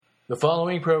The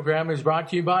following program is brought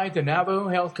to you by the Navajo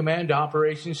Health Command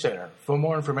Operations Center. For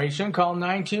more information, call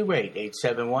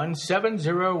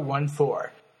 928-871-7014.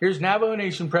 Here's Navajo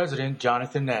Nation President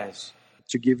Jonathan Nez.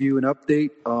 To give you an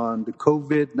update on the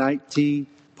COVID-19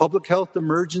 public health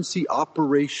emergency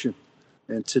operation.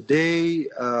 And today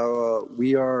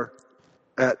we are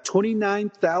at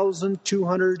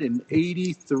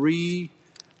 29,283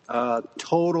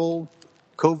 total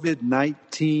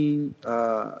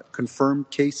COVID-19 confirmed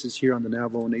cases here on the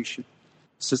Navajo Nation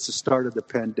since the start of the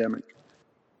pandemic.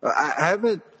 I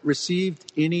haven't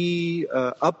received any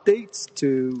updates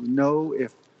to know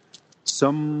if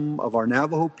some of our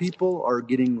Navajo people are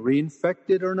getting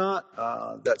reinfected or not.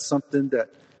 That's something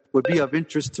that would be of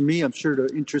interest to me. I'm sure to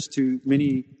interest to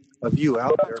many of you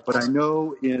out there. But I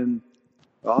know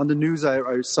on the news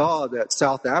I saw that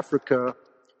South Africa,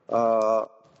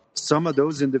 some of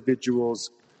those individuals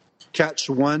catch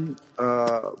one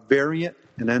variant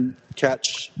and then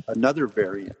catch another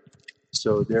variant.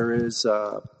 So there is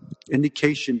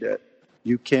indication that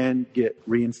you can get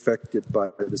reinfected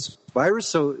by this virus.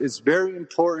 So it's very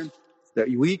important that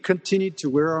we continue to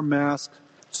wear our mask,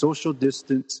 social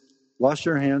distance, wash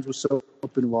our hands with soap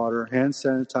and water, hand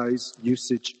sanitize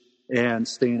usage, and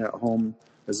staying at home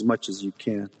as much as you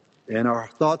can. And our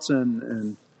thoughts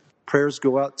and prayers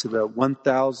go out to the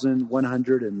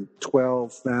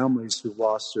 1,112 families who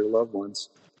lost their loved ones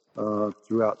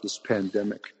throughout this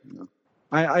pandemic.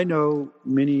 I know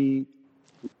many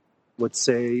would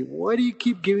say, why do you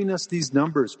keep giving us these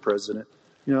numbers, President?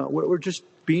 We're just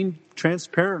being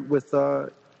transparent with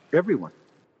everyone.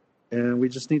 And we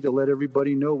just need to let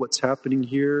everybody know what's happening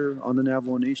here on the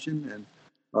Navajo Nation. And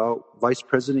Vice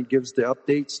President gives the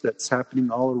updates that's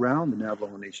happening all around the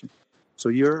Navajo Nation. So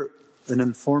you're an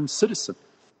informed citizen.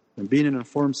 And being an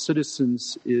informed citizen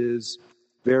is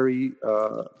very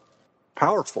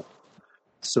powerful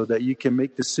so that you can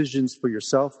make decisions for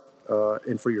yourself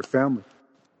and for your family.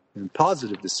 And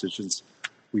positive decisions,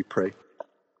 we pray.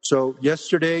 So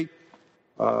yesterday,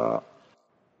 I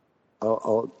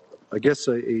guess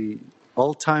a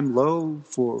all-time low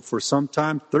for some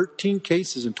time, 13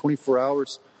 cases in 24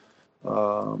 hours.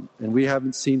 And we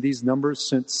haven't seen these numbers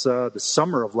since the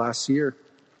summer of last year.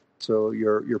 So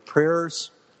your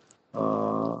prayers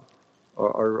are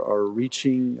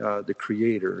reaching the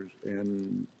Creator,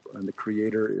 and the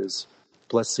Creator is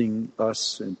blessing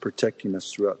us and protecting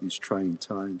us throughout these trying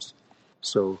times.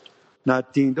 So, na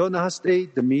tindo na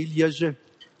haste the milyaje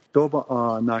doba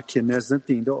na kenes na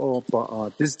tindo o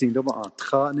ba this tindo ba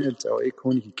tra ne o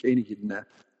ekon hikeni hidna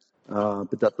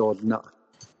bedatod na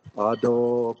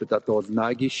ado bedatod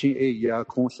na gishi e ya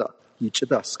konsa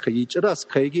yichdas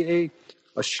kaygi e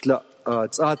ashla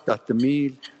tsat that the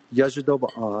mil yaje doba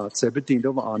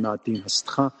sebetindo ba na tin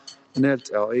hastra ne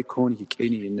o ekon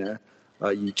hikeni ne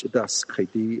yichdas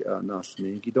kaydi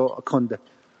nasne gido akonda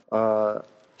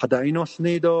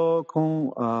Hadainothnedo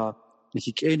kon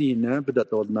Nikeni ne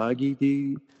bedatod nagi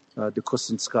di the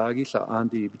Kosinskagi la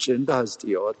andi bicenda has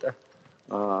diota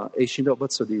Asian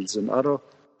but so deals and aro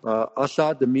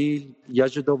Asa the meal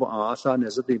Yajido Asa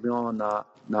Nezati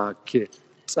na ke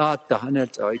Sat the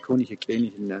Hanet Iconi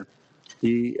Hikeni ne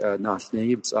the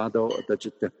Nasne Sado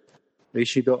Dajit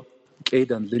Ashido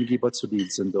Kade and Lingi but so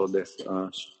deals and all left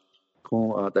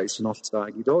kon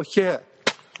Daisonot here.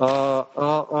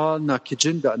 Na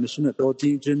kijinda national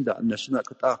doti jinda national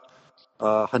kata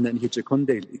hanan hije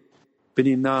kondeli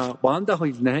binina banda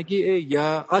hoy nagi e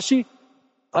ya ashi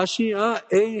a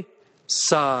e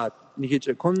sa ni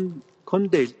hije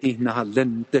kondel ihna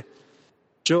halente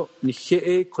jo ni he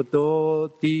e kodo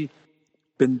di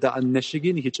binda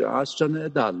annashigi ni hije ashana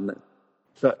dalna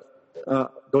fa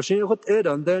doshin hot e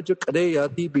randa jo kare ya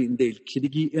di bindel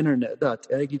kidigi internet dat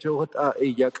agi jo hot a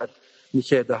e ya kat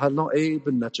Nike the Halno A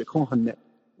Benache Conhanet,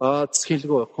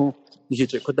 Skilgo Con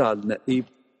Nike Kodal E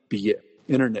be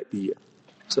internet be.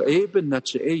 So A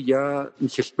Benache A ya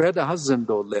his brother husband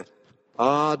dole.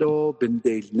 Ado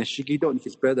Bendale Neshigido and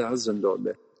his brother husband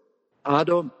dole.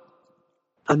 Ado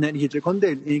and then he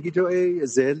condemn Igito A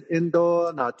Zel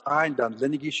Indo not Iron than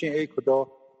Lenigishin A Kodo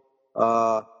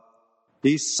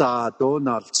this do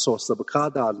not source of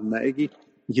Kadal Nagi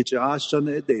Hitch Ashton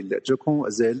a day let Jocon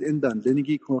Zel Indan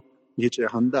Lenigi. Yiche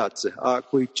handatse a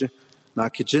kuiche na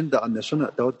kijinda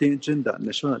national dotijinda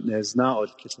national nezna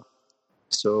olkisa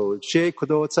so she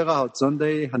kodo tsaga hot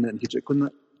zonday hanen hije kun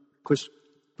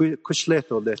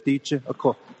kushleto le tiche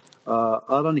ako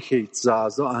aran he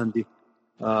zazo andi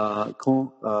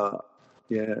kon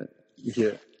ye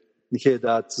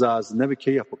that zaz never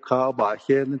care for car ba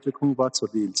here into kun wat so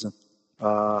deals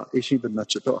ishi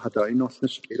bennacho hada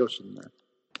inosnish eroshin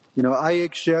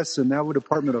IHS and Navajo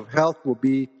Department of Health will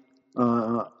be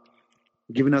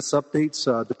giving us updates.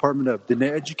 Department of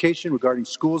Education regarding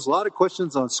schools. A lot of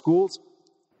questions on schools.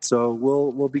 So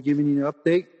we'll be giving you an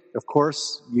update. Of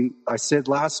course, I said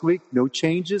last week, no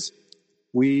changes.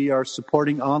 We are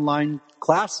supporting online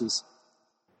classes,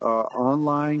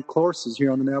 online courses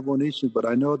here on the Navajo Nation. But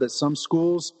I know that some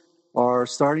schools are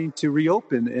starting to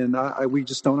reopen, and we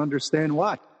just don't understand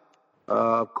why.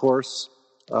 Of course,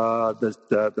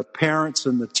 the parents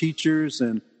and the teachers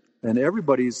and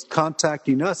everybody's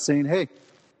contacting us saying, hey,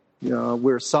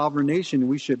 we're a sovereign nation.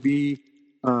 We should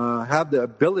have the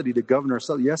ability to govern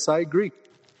ourselves. Yes, I agree.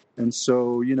 And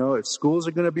so, if schools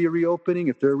are going to be reopening,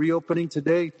 if they're reopening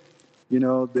today,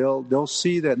 they'll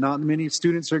see that not many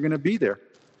students are going to be there.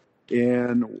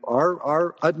 And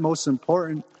our utmost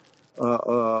importance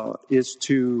is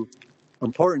to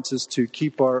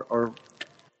keep our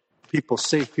people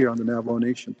safe here on the Navajo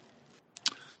Nation.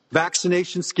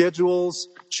 Vaccination schedules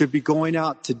should be going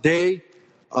out today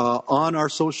on our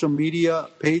social media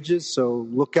pages, so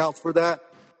look out for that.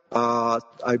 I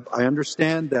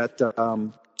understand that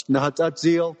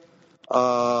Nahatatzil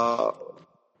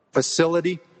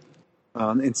facility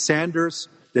in Sanders,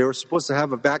 they were supposed to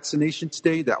have a vaccination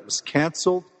today that was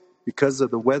canceled because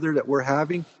of the weather that we're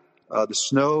having, the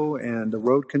snow and the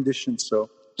road conditions. So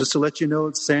just to let you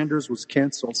know, Sanders was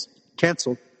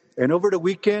canceled. And over the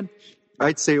weekend,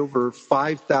 I'd say over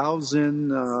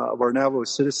 5,000 of our Navajo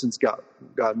citizens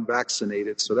gotten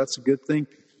vaccinated. So that's a good thing.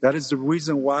 That is the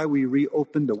reason why we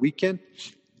reopened the weekend.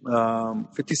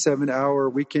 57-hour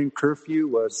weekend curfew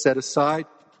was set aside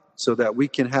so that we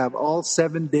can have all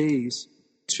 7 days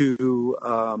to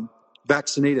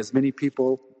vaccinate as many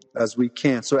people as we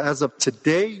can. So as of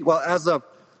today, as of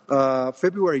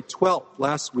February 12th,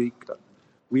 last week,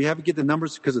 we haven't get the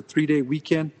numbers because of 3-day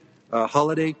weekend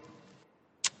holiday.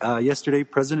 Yesterday,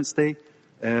 President's Day.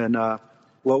 And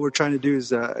what we're trying to do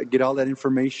is get all that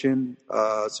information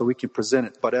so we can present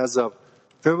it. But as of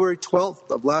February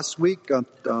 12th of last week, on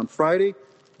Thursday,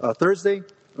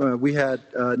 we had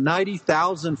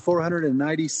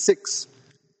 90,496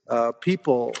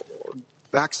 people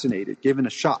vaccinated, given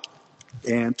a shot.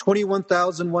 And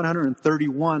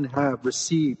 21,131 have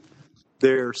received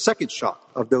their second shot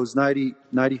of those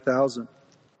 90,000.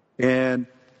 And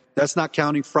that's not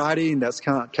counting Friday, and that's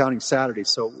counting Saturday.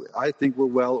 So I think we're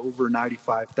well over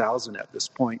 95,000 at this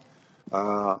point.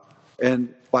 And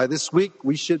by this week,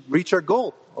 we should reach our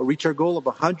goal of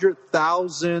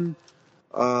 100,000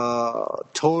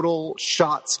 total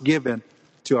shots given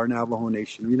to our Navajo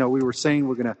Nation. We were saying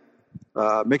we're going to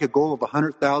make a goal of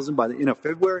 100,000 by the end of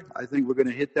February. I think we're going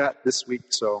to hit that this week.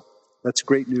 So that's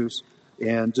great news.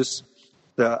 And just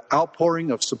the outpouring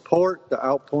of support, the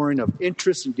outpouring of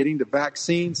interest in getting the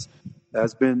vaccines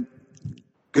has been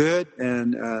good,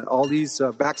 and all these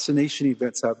vaccination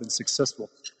events have been successful.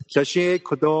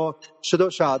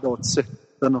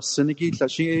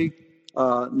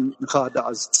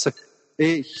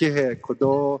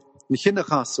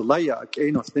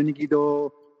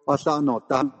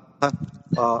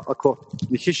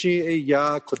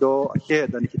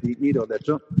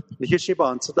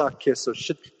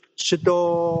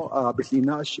 Shido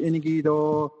Bilinash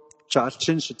Inigido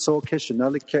Charchin Shitso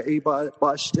Keshinalika Eba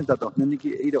Bashin that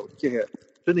Niki Edo Care.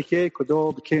 Tunique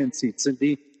Kodo became seats in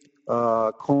the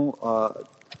con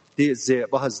the Ze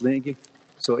Bahas Lengi.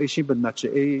 So Asian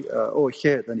Benache or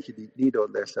here than he need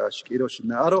on the Shkido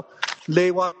Shinaro. Lay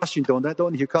Washington that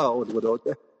on Hika without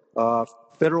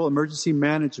Federal Emergency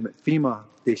Management, FEMA,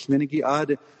 the Shinigi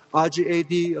Ad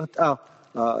AGAD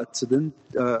to the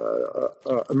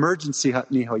emergency hat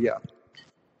ni hoya.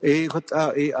 Hot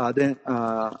aden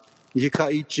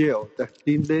yika jail the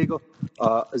team lego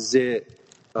ze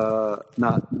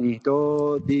not ni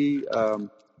do the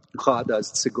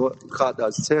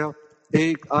khadas sel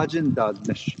agenda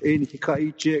nish hika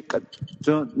je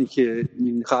don't ni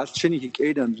khatchini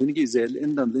hikadan lingi zel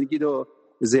indan lingi do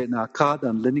ze na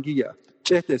kadan lingi ya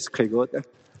chetes khigot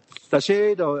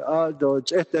tashe do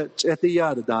chete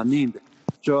yad danin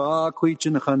Jo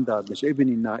Quichin Handad,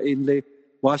 Ebonina, Inlay,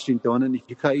 Washington, and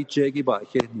Hika Jaggy by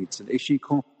Hednitz, and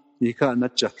Eshiko, Nika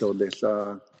Natchato,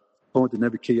 Pont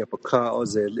Nebiki Apaka, or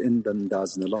Zel, Indan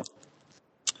Daznalo.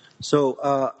 So,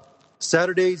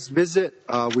 Saturday's visit,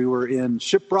 we were in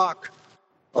Shiprock,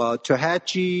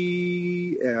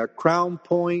 Tahatchee, Crown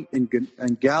Point,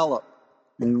 and Gallup,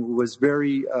 and it was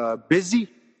very busy,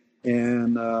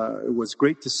 and it was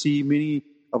great to see many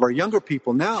of our younger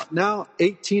people, now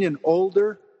 18 and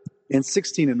older and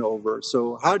 16 and over.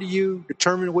 So how do you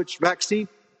determine which vaccine?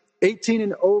 18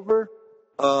 and over,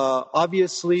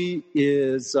 obviously,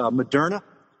 is Moderna.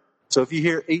 So if you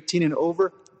hear 18 and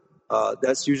over,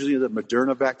 that's usually the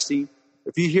Moderna vaccine.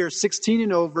 If you hear 16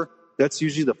 and over, that's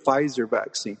usually the Pfizer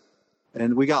vaccine.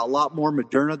 And we got a lot more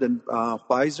Moderna than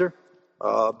Pfizer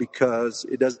because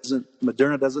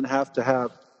Moderna doesn't have to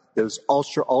have those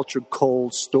ultra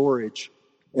cold storage.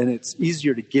 And it's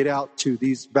easier to get out to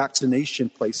these vaccination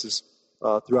places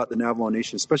throughout the Navajo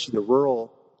Nation, especially the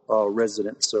rural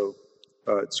residents. So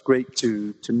it's great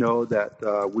to know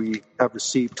that we have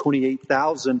received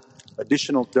 28,000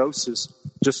 additional doses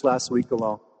just last week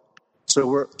alone.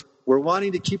 So we're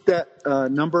wanting to keep that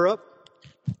number up,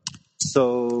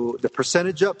 so the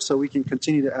percentage up, so we can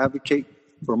continue to advocate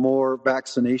for more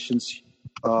vaccinations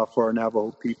for our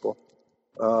Navajo people.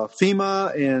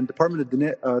 FEMA and Department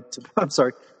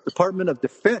of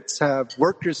Defense have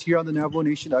workers here on the Navajo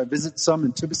Nation. I visit some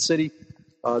in Tuba City.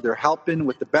 They're helping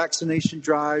with the vaccination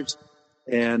drives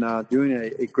and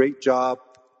doing a great job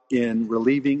in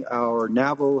relieving our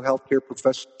Navajo healthcare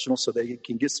professionals so they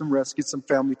can get some rest, get some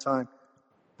family time.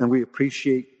 And we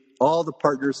appreciate all the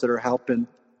partners that are helping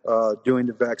doing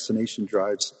the vaccination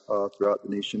drives throughout the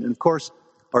nation. And of course,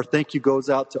 our thank you goes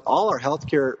out to all our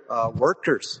healthcare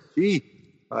workers.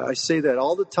 I say that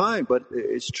all the time, but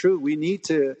it's true. We need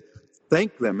to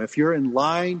thank them. If you're in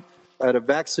line at a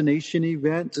vaccination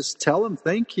event, just tell them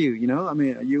thank you.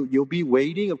 You'll be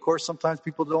waiting. Of course, sometimes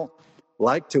people don't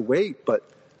like to wait, but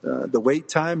the wait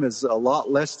time is a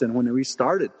lot less than when we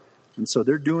started. And so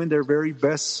they're doing their very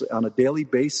best on a daily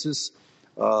basis,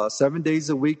 7 days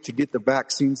a week to get the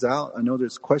vaccines out. I know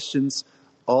there's questions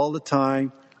all the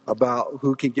time about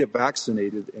who can get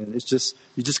vaccinated. And you just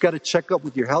got to check up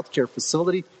with your healthcare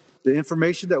facility. The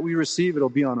information that we receive, it'll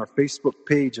be on our Facebook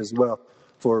page as well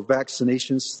for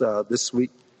vaccinations this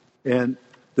week. And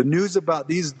the news about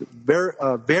these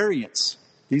variants,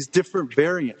 these different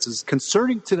variants, is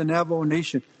concerning to the Navajo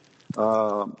Nation.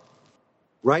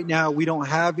 Right now, we don't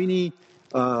have any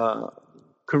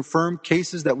confirmed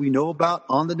cases that we know about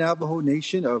on the Navajo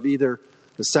Nation of either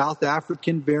the South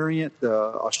African variant, the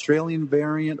Australian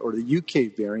variant, or the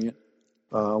UK variant.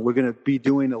 We're going to be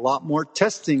doing a lot more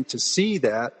testing to see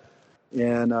that.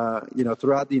 And,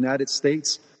 throughout the United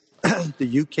States,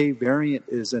 the UK variant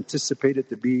is anticipated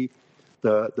to be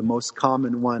the most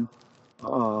common one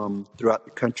throughout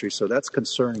the country. So that's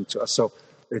concerning to us. So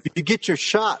if you get your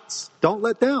shots, don't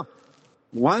let down.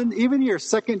 Even your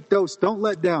second dose, don't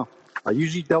let down. I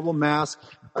usually double mask.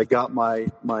 I got my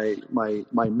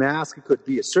mask. It could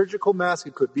be a surgical mask.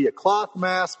 It could be a cloth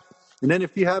mask. And then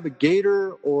if you have a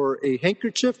gaiter or a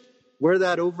handkerchief, wear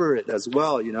that over it as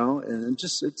well, And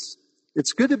just it's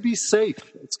good to be safe.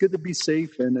 It's good to be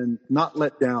safe and not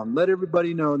let down. Let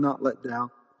everybody know, not let down.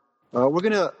 We're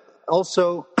going to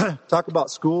also talk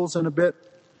about schools in a bit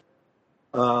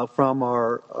from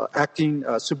our acting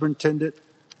superintendent,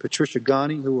 Patricia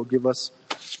Ghani, who will give us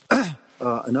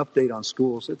an update on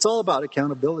schools. It's all about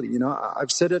accountability.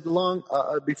 I've said it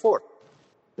before.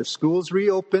 If schools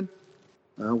reopen,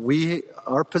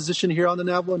 our position here on the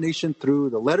Navajo Nation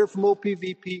through the letter from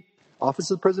OPVP, Office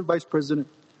of the President, Vice President,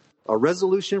 a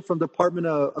resolution from the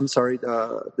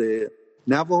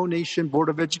Navajo Nation Board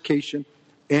of Education,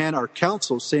 and our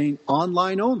council saying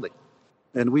online only.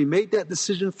 And we made that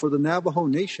decision for the Navajo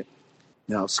Nation.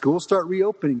 Now, schools start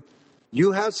reopening.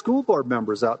 You have school board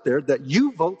members out there that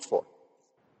you vote for.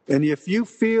 And if you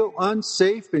feel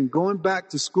unsafe in going back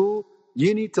to school,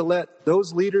 you need to let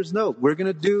those leaders know. We're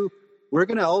going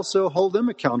to also hold them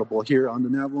accountable here on the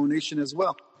Navajo Nation as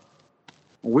well.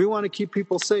 We want to keep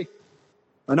people safe.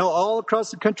 I know all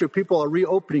across the country people are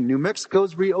reopening. New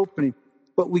Mexico's reopening.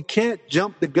 But we can't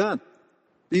jump the gun.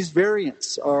 These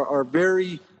variants are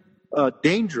very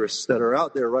dangerous that are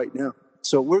out there right now.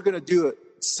 So we're going to do it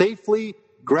safely,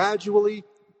 gradually.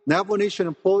 Navajo Nation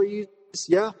employees,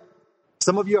 yeah.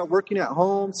 Some of you are working at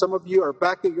home. Some of you are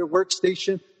back at your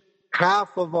workstation.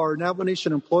 Half of our Navajo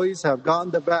Nation employees have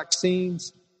gotten the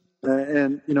vaccines.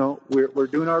 And we're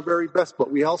doing our very best,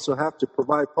 but we also have to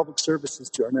provide public services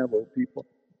to our Navajo people.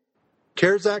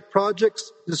 CARES Act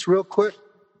projects, just real quick.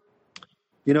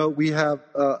 We have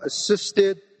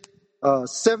assisted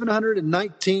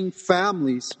 719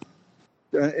 families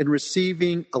in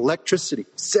receiving electricity.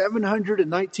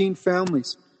 719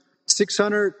 families.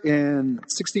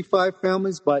 665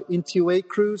 families by NTOA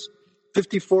crews.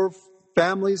 54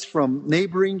 families from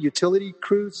neighboring utility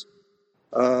crews.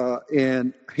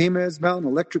 And Jemez Mountain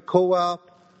Electric Co-op,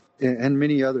 and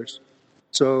many others.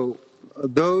 So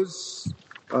those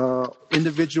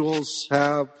individuals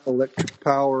have electric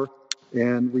power,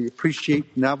 and we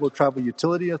appreciate Navajo Tribal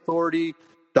Utility Authority,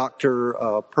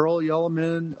 Dr. Pearl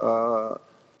Yellowman,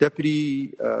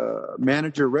 Deputy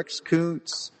Manager Rex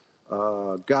Kuntz.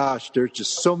 There's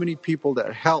just so many people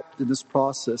that helped in this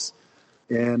process.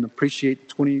 and appreciate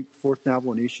the 24th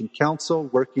Navajo Nation Council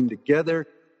working together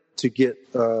to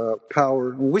get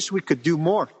power. I wish we could do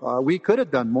more. We could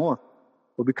have done more,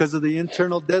 but because of the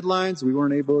internal deadlines, we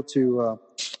weren't able to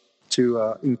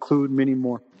include many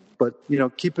more. But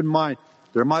keep in mind,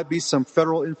 there might be some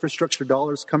federal infrastructure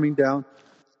dollars coming down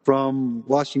from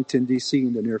Washington, D.C.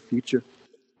 in the near future.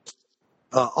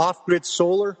 Off-grid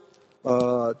solar,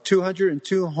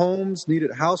 202 homes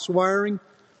needed house wiring,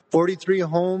 43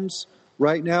 homes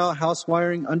right now house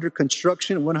wiring under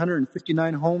construction,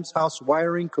 159 homes house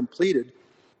wiring completed,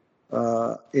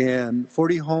 and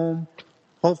 40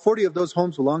 of those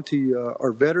homes belong to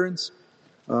our veterans,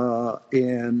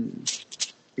 and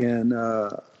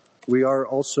we are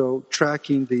also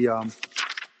tracking the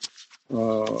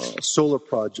solar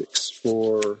projects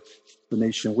for the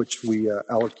nation, which we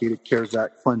allocated CARES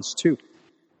Act funds to.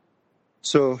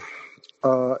 So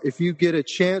if you get a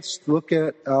chance, look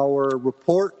at our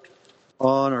report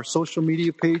on our social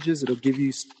media pages. It'll give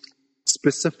you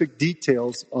specific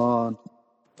details on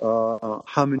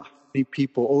how many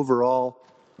people overall,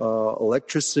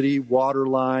 electricity, water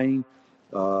line,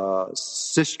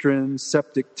 cisterns,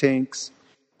 septic tanks,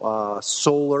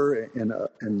 solar,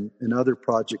 and other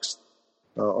projects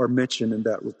are mentioned in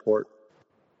that report.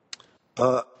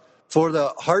 For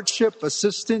the hardship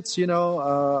assistance,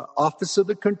 Office of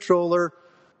the Controller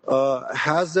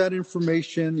has that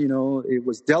information. It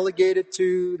was delegated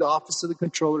to the Office of the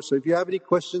Controller. So if you have any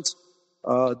questions,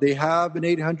 they have an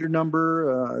 800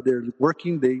 number. They're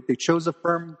working. They chose a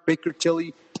firm, Baker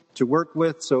Tilly, to work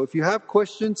with. So if you have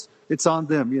questions, it's on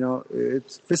them.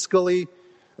 It's fiscally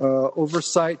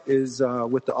oversight is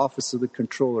with the Office of the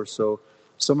Controller. So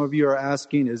some of you are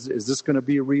asking, is this going to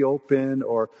be reopened,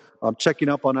 or checking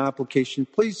up on application?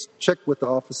 Please check with the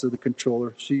Office of the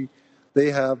Controller.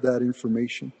 They have that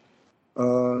information.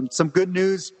 Some good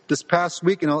news this past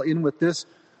week, and I'll end with this.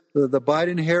 The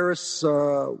Biden-Harris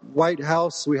White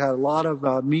House, we had a lot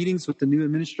of meetings with the new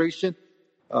administration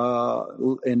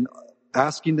and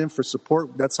asking them for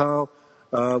support. That's how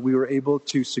we were able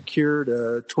to secure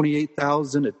the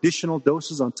 28,000 additional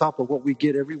doses on top of what we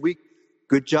get every week.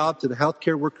 Good job to the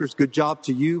healthcare workers. Good job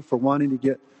to you for wanting to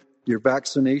get your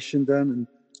vaccination done. And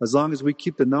as long as we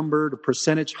keep the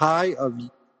percentage high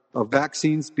of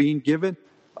vaccines being given,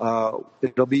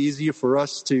 it'll be easier for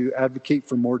us to advocate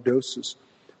for more doses.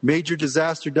 Major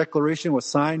disaster declaration was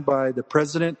signed by the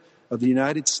President of the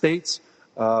United States,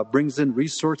 brings in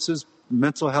resources,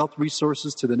 mental health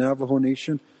resources to the Navajo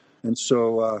Nation. And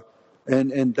so,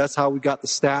 and that's how we got the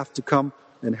staff to come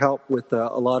and help with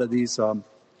a lot of these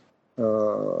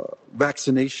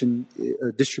vaccination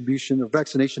distribution of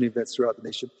vaccination events throughout the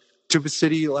nation. Tuba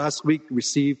City last week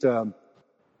received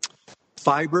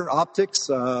fiber optics,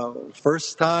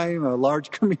 first time, a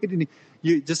large community.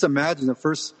 You just imagine the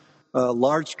first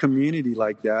large community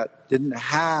like that didn't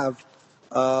have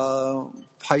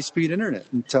high-speed internet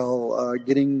until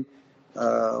getting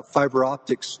fiber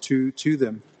optics to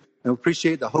them. And we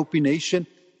appreciate the Hopi Nation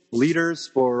leaders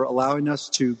for allowing us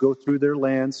to go through their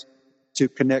lands to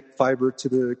connect fiber to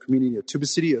the community. Tuba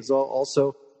City is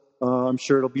also, I'm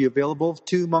sure it'll be available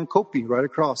to Monkopi right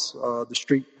across the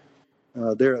street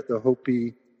there at the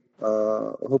Hopi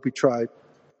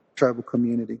tribal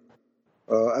community.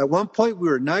 At one point, we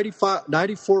were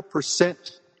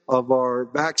 94% of our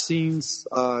vaccines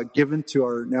given to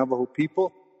our Navajo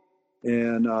people.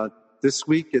 And this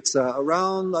week, it's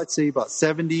around, I'd say, about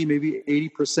 70, maybe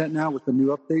 80% now with the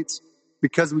new updates,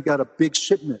 because we got a big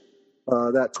shipment,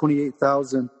 that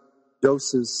 28,000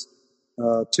 doses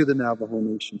to the Navajo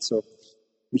Nation. So,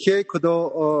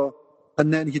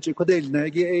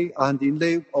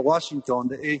 Washington,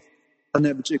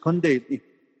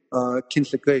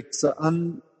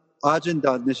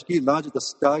 agenda nishki large the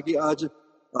stagi aj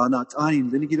not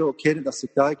anin linigiro keren the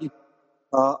stagi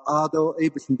ado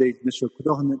ebin date nisho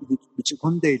kudohan which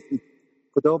conde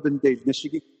kudobin date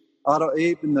nishiki aro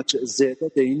ebin nach zeta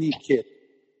de ini kit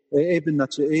ebin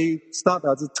nach a start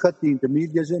as it cut in the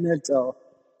media journal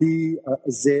the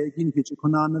zegin which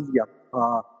konan ya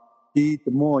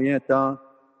the more yeta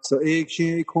so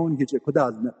she kon which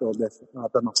kudaz na to less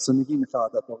the noxnigi na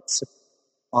da to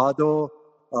ado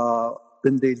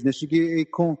Bindel Nishigi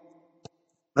Ekon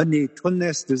Ani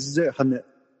Tunnest is Hane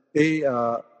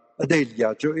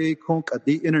Adelia Jo Ekon at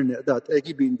the internet that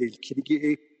Egi Bindel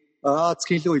Kirigi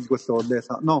Atskilo is with all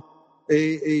that. No,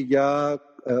 ya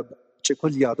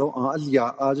Checoliado,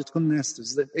 Alia Ajetonnest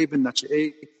is the Eben Nach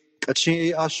a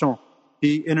Kachi Ashon,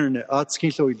 the internet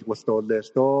Atskilo is with all that.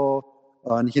 So,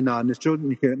 and Hina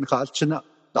Nishun Halchina,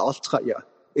 the Altkaya,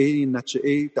 a Nach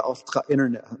a the Altka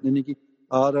internet. Nigi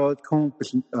Aro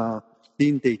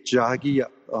Din de Jagi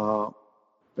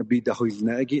بيدا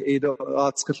هويلناجي إيدا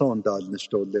أتسكلون دال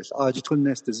نشتول آجي تون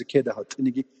نست زكيدا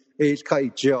هتنيجي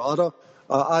الكاي جارا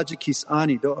آجي كيس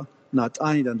آني دو نات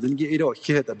آني دان دنجي إيدا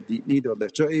كيدا بدي نيدو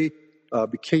جو إيه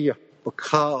بكيا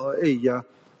بكا إيه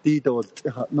دي دول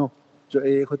نو جو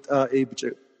إيه خد إيه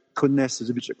بيج كون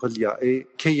نست بيج كليا إيه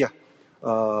كيا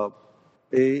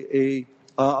إيه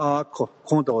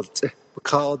كون دولت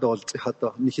بكا دولت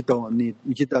حتى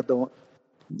نيكيدا دون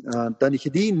داني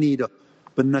كدين نيدا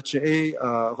بناتش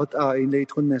خد إيه لي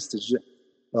تكون نستج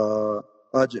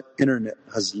أج إنترنت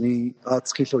هزلي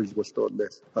أتسكيلو يقول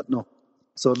لس نو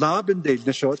so لابن ديل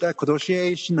نشوتا كدوشي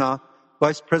إيشنا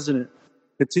Vice President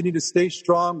continue to stay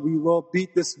strong. We will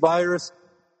beat this virus.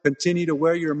 Continue to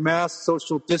wear your mask,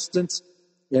 social distance,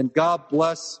 and God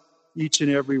bless each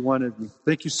and every one of you.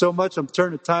 Thank you so much. I'm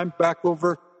turning the time back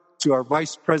over to our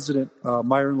Vice President,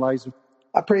 Myron Lizer.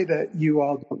 I pray that you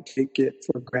all don't take it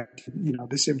for granted.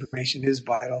 This information is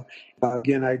vital.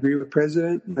 Again, I agree with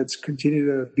President. Let's continue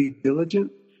to be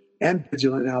diligent and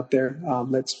vigilant out there.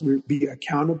 Let's be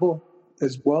accountable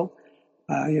as well.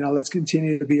 Let's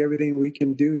continue to be everything we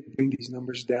can do to bring these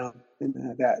numbers down. And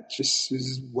that just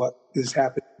is what is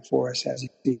happening for us as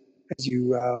you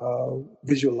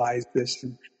visualize this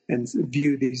and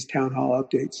view these town hall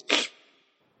updates.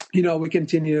 We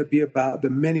continue to be about the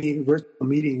many virtual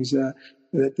meetings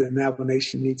that the Navajo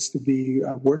Nation needs to be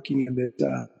working in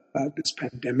this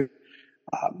pandemic.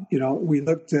 We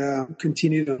look to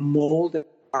continue to mold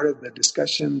part of the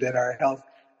discussion that our Health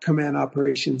Command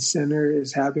Operations Center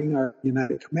is having, our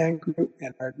United Command Group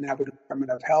and our Navajo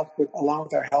Department of Health, along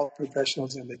with our health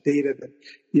professionals and the data that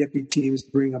the EPI teams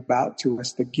bring about to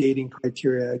us, the gating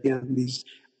criteria. Again, these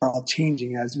are all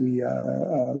changing as we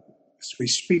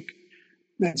speak.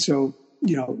 And so,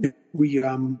 we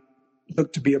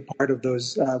look to be a part of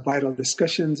those vital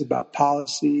discussions about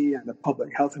policy and the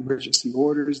public health emergency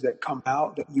orders that come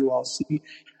out that you all see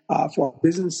for our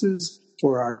businesses,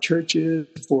 for our churches,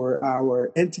 for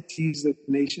our entities that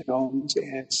the nation owns,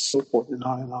 and so forth and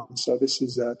on and on. So this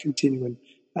is a continuing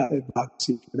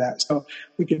advocacy for that. So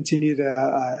we continue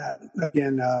to,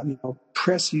 again,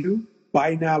 press you,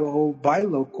 buy Navajo, buy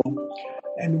local,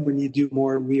 and when you do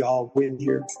more, we all win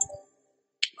here.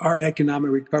 Our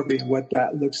economic recovery and what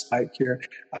that looks like here,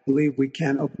 I believe we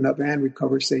can open up and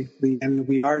recover safely, and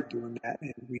we are doing that,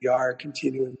 and we are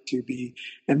continuing to be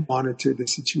and monitor the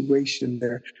situation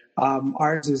there.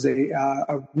 Ours is a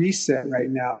reset right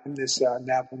now in this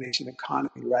Navajo Nation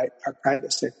economy, right? Our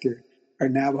private sector, our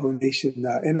Navajo Nation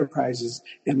enterprises,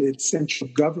 and its central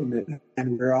government,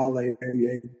 and we're all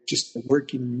just a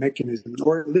working mechanism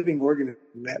or living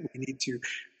organism that we need to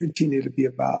continue to be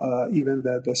about even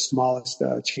the smallest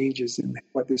changes in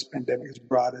what this pandemic has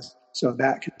brought us. So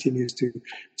that continues to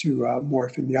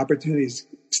morph, and the opportunities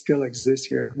still exist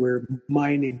here. We're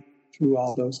mining through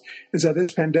all those. And so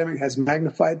this pandemic has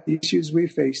magnified the issues we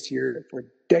faced here for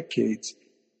decades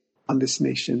on this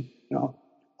nation.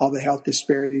 All the health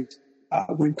disparities,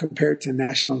 when compared to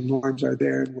national norms, are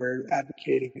there, and we're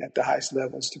advocating at the highest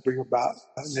levels to bring about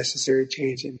necessary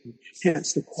change and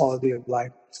enhance the quality of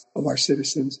life of our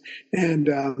citizens. And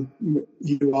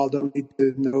you all don't need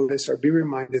to know this or be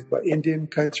reminded, but Indian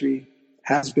country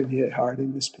has been hit hard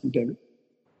in this pandemic.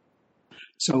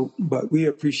 So, but we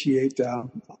appreciate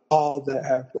all that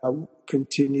have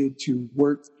continued to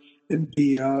work and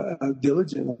be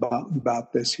diligent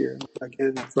about this here.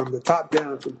 Again, from the top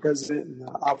down, from President and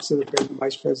the Office of the President,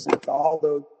 Vice President, to all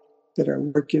those that are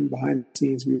working behind the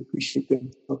scenes, we appreciate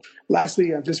them. So,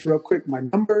 lastly, just real quick, my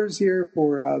numbers here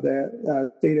for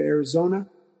the state of Arizona,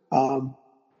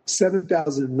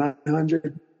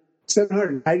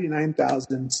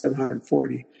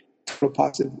 799,740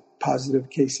 total positive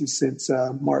cases since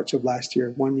March of last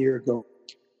year, 1 year ago,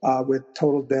 with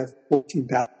total death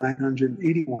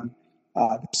 14,981.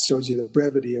 This shows you the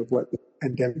brevity of what the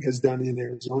pandemic has done in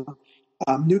Arizona.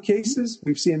 New cases,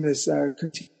 we've seen this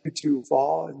continue to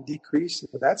fall and decrease. So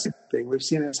that's a good thing. We've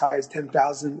seen as high as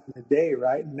 10,000 in a day,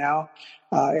 right? And now,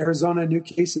 Arizona new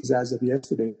cases as of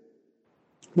yesterday,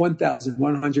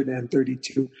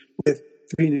 1,132 with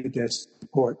 3 new deaths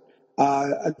report.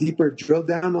 A deeper drill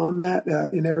down on that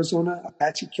in Arizona,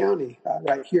 Apache County,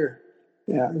 right here.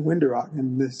 In Window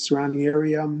and the surrounding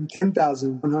area,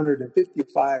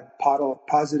 10,155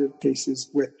 positive cases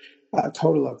with a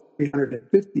total of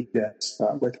 350 deaths,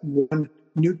 with 1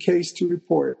 new case to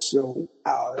report. So,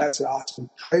 wow, that's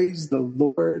awesome. Praise the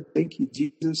Lord. Thank you,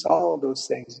 Jesus. All of those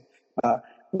things.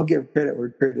 We'll give credit where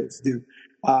credit's due.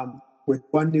 With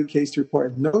 1 new case to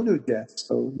report, no new deaths.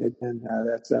 So, again,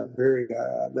 that's very,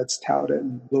 let's tout it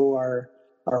and blow our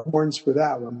horns for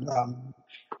that one.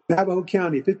 Navajo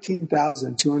County,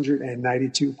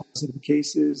 15,292 positive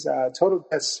cases. Total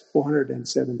deaths,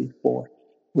 474,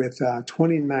 with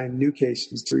 29 new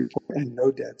cases to report and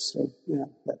no deaths. So, yeah,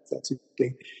 that's a good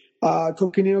thing.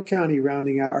 Coconino County,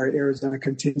 rounding out our Arizona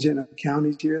contingent of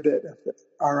counties here that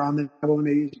are on the Navajo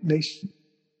Nation,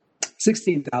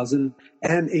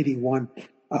 16,081.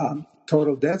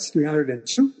 Total deaths,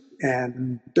 302,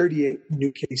 and 38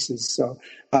 new cases. So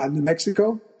New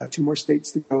Mexico, 2 more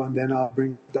states to go, and then I'll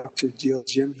bring Dr. Jill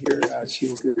Jim here. She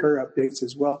will give her updates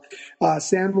as well.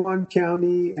 San Juan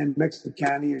County and Mexico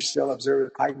County are still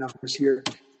observing high numbers here.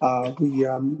 We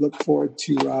look forward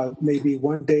to maybe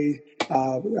one day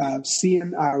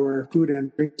seeing our food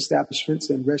and drink establishments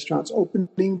and restaurants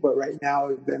opening, but right now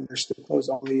then they're still closed,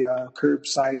 only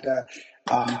curbside,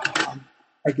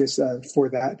 I guess, for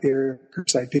that, their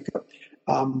curbside pickup.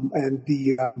 And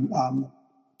the,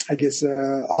 I guess,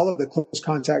 all of the close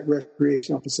contact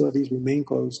recreational facilities remain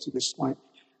closed to this point.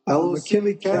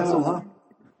 McKinley County,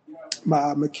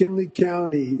 McKinley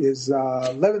County is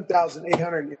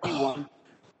 11,881,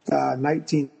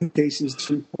 19 new cases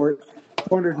to report,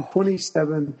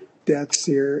 427 deaths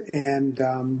here, and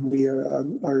we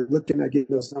are looking at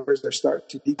getting those numbers. They're starting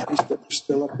to decrease, but they're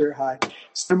still up there high.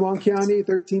 San Juan County,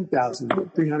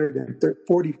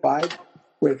 13,345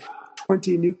 with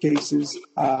 20 new cases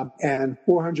and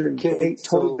 408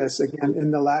 total deaths again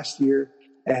in the last year.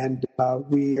 And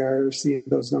we are seeing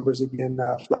those numbers again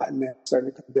flatten and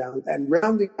starting to come down. And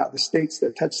rounding out the states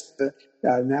that touch the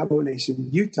Navajo Nation,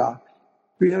 Utah,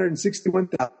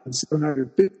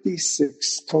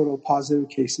 361,756 total positive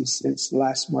cases since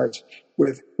last March,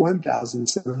 with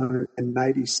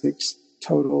 1,796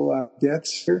 total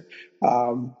deaths here.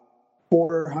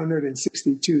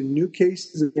 462 new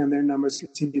cases. Again, their numbers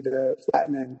continue to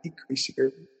flatten and decrease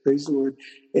here. Praise the Lord.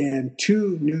 And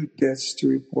 2 new deaths to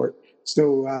report.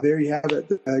 So there you have it.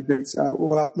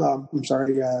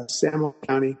 San Juan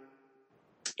County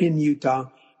in Utah,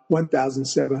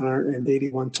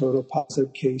 1,781 total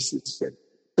positive cases,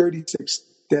 36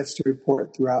 deaths to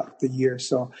report throughout the year.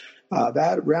 So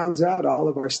that rounds out all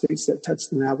of our states that touch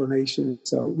the Navajo Nation.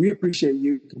 So we appreciate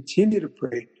you. Continue to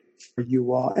pray for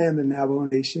you all and the Navajo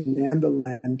Nation and the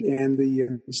land and the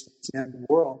United States and the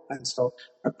world. And so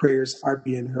our prayers are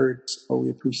being heard. So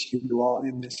we appreciate you all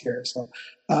in this here. So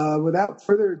without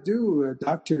further ado,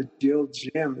 Dr. Jill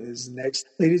Jim is next.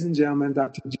 Ladies and gentlemen,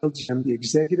 Dr. Jill Jim, the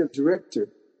Executive Director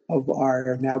of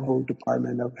our Navajo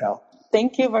Department of Health.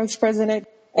 Thank you, Vice President.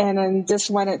 And I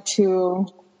just wanted to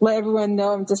let everyone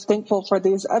know I'm just thankful for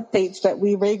these updates that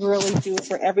we regularly do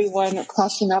for everyone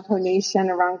across the Navajo Nation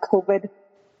around COVID.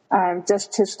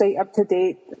 Just to stay up to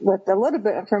date with a little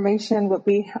bit of information would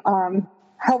be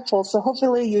helpful. So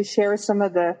hopefully you share some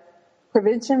of the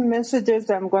prevention messages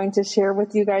that I'm going to share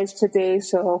with you guys today.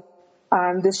 So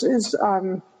this is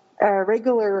a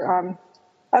regular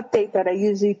update that I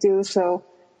usually do. So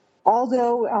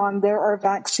although there are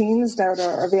vaccines that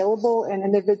are available and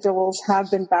individuals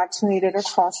have been vaccinated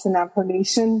across the Navajo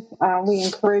Nation, we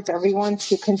encourage everyone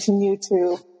to continue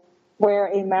to wear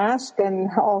a mask and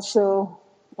also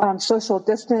social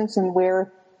distance and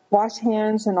wash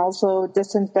hands and also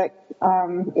disinfect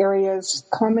areas,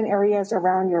 common areas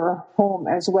around your home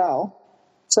as well.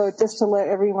 So just to let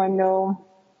everyone know,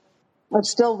 it's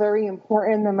still very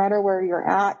important no matter where you're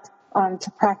at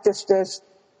to practice this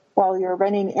while you're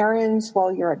running errands,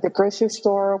 while you're at the grocery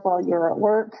store, while you're at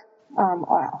work,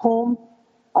 at home.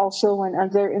 Also when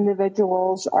other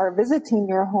individuals are visiting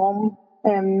your home,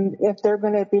 and if they're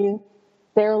going to be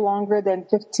there longer than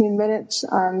 15 minutes,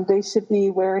 they should be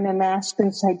wearing a mask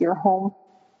inside your home,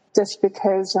 just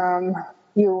because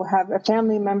you have a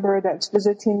family member that's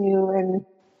visiting you and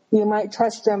you might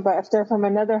trust them, but if they're from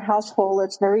another household,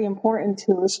 it's very important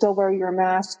to still wear your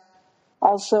mask.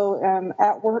 Also,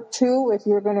 at work too, if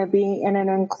you're going to be in an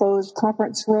enclosed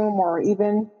conference room, or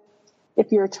even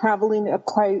if you're traveling a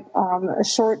quite a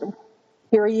short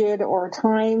period or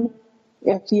time,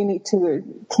 if you need to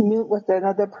commute with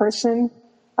another person,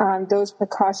 those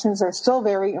precautions are still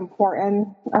very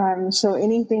important. So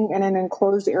anything in an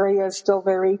enclosed area is still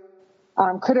very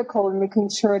critical in making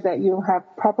sure that you have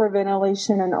proper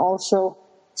ventilation and also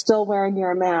still wearing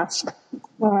your mask.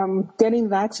 Getting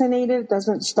vaccinated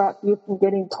doesn't stop you from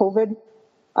getting COVID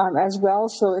as well.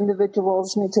 So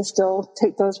individuals need to still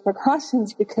take those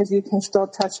precautions because you can still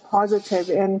test positive.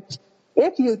 And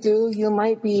if you do, you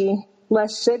might be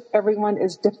less sick. Everyone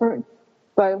is different.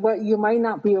 But what you might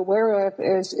not be aware of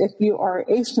is if you are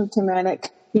asymptomatic,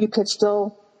 you could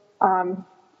still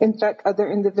infect other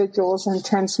individuals and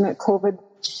transmit COVID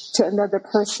to another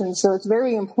person. So it's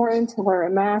very important to wear a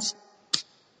mask,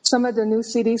 some of the new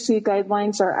CDC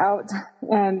guidelines are out,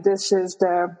 and this is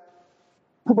the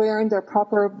wearing the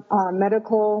proper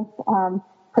medical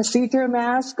procedure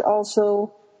mask,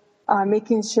 also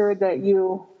making sure that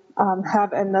you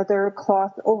have another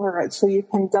cloth over it so you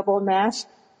can double mask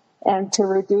and to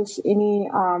reduce any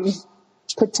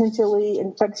potentially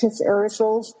infectious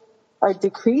aerosols or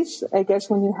decrease. I guess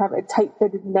when you have a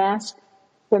tight-fitted mask,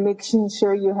 but making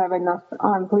sure you have enough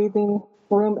breathing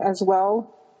room as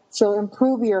well. So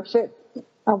improve your fit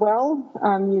well.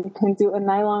 You can do a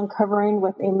nylon covering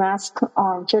with a mask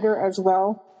fitter as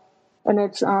well. And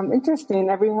it's interesting.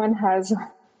 Everyone has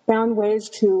found ways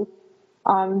to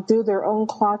do their own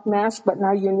cloth mask, but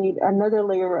now you need another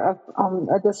layer of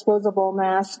a disposable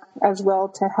mask as well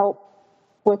to help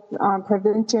with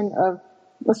prevention of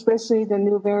especially the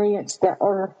new variants that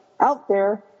are out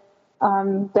there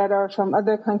that are from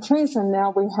other countries. And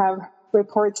now we have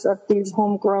reports of these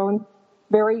homegrown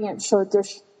variants. So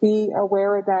just be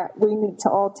aware that we need to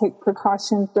all take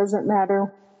precautions. Doesn't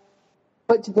matter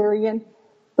which variant,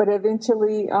 but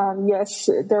eventually, yes,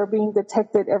 they're being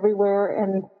detected everywhere.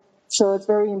 And so it's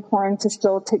very important to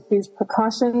still take these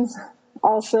precautions.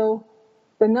 Also,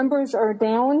 the numbers are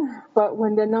down, but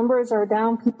when the numbers are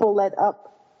down, people let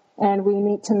up, and we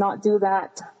need to not do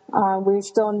that. We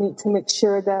still need to make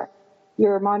sure that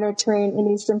you're monitoring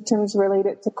any symptoms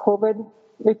related to COVID.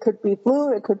 It could be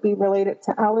flu, it could be related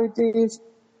to allergies,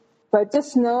 but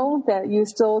just know that you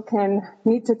still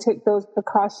need to take those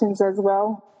precautions as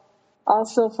well.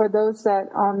 Also, for those that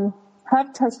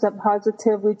have tested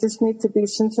positive, we just need to be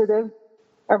sensitive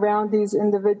around these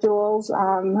individuals.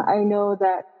 I know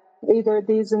that either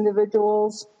these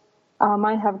individuals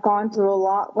might have gone through a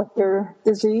lot with their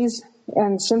disease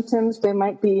and symptoms. They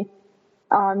might be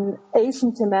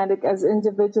asymptomatic as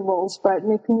individuals, but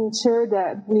making sure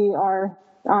that we are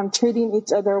treating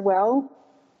each other well,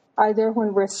 either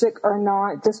when we're sick or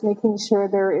not, just making sure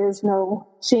there is no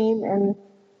shame and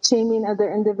shaming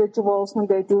other individuals when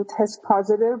they do test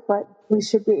positive, but we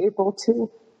should be able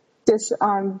to just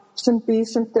be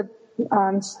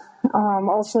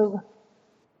also,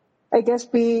 I guess,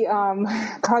 be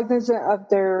cognizant of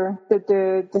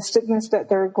the sickness that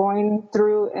they're going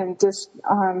through, and just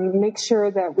make sure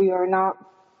that we are not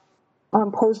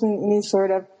posing any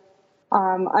sort of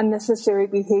unnecessary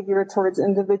behavior towards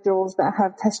individuals that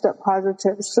have tested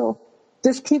positive. So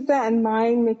just keep that in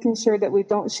mind. Making sure that we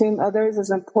don't shame others is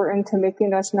important to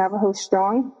making us Navajo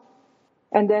strong.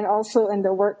 And then also in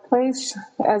the workplace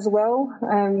as well.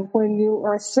 When you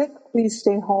are sick, please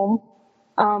stay home.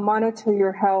 Monitor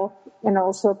your health, and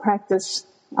also practice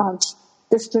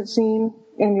distancing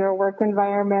in your work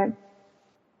environment.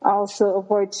 Also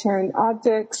avoid sharing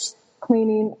objects,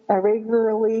 cleaning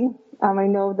regularly. I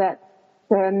know that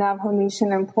the Navajo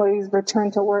Nation employees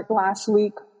returned to work last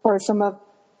week, or some of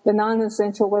the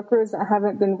non-essential workers that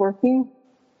haven't been working.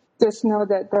 Just know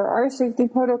that there are safety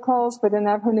protocols for the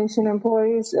Navajo Nation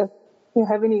employees. If you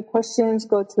have any questions,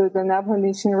 go to the Navajo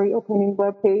Nation reopening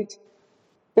webpage.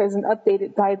 There's an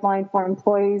updated guideline for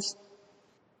employees.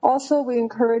 Also, we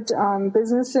encourage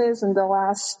businesses. In the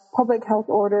last public health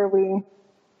order, we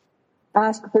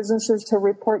ask businesses to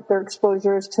report their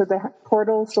exposures to the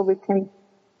portal so we can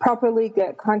properly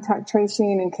get contact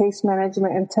tracing and case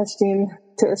management and testing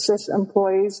to assist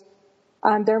employees.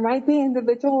 There might be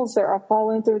individuals that are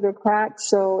falling through the cracks,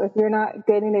 so if you're not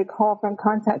getting a call from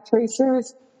contact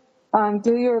tracers,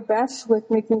 do your best with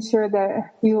making sure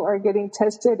that you are getting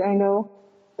tested. I know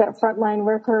that frontline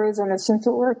workers and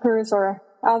essential workers are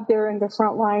out there in the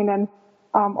front line and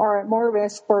are at more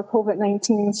risk for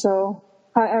COVID-19. So,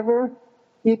 however,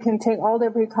 you can take all the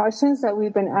precautions that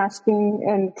we've been asking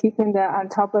and keeping that on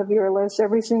top of your list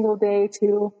every single day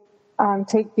to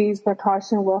take these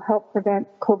precautions will help prevent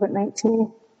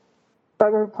COVID-19.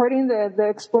 But reporting the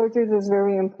exposures is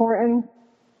very important.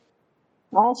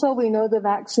 Also, we know the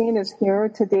vaccine is here.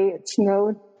 Today it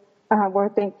snowed. We're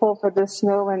thankful for the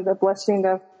snow and the blessing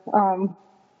of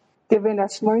giving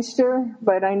us moisture.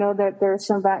 But I know that there are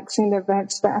some vaccine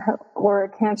events that were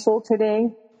canceled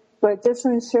today. But just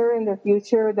ensure in the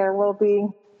future there will be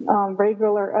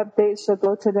regular updates. So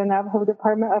go to the Navajo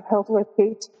Department of Health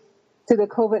webpage to the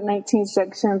COVID-19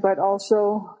 section. But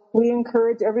also, we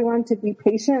encourage everyone to be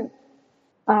patient.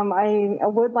 I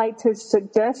would like to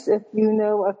suggest, if you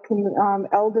know of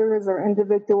elders or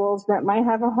individuals that might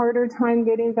have a harder time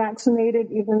getting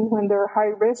vaccinated, even when they're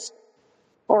high risk,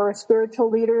 or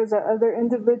spiritual leaders or other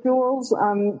individuals,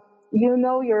 you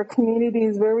know your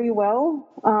communities very well.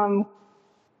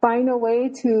 Find a way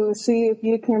to see if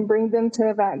you can bring them to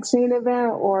a vaccine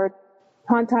event, or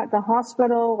contact the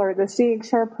hospital or the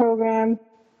CHR program,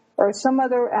 or some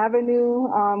other avenue,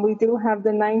 we do have the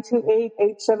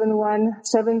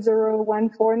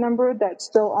 928-871-7014 number that's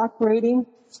still operating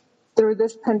through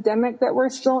this pandemic that we're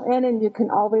still in, and you can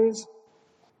always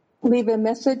leave a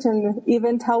message and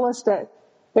even tell us that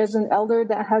there's an elder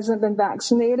that hasn't been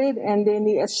vaccinated and they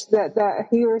need that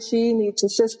he or she needs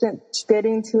assistance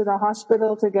getting to the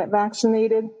hospital to get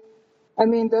vaccinated. I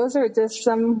mean, those are just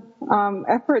some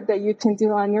effort that you can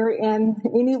do on your end,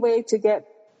 any way to get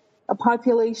a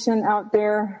population out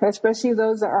there, especially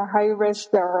those that are high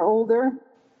risk, that are older,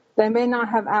 that may not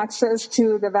have access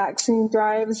to the vaccine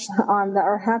drives that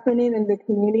are happening in the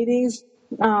communities.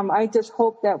 I just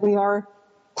hope that we are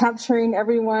capturing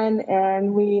everyone,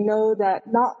 and we know that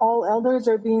not all elders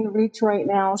are being reached right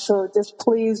now. So just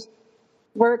please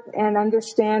work and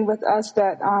understand with us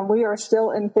that we are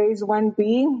still in phase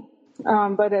 1B,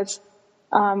 but it's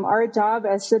our job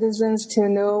as citizens to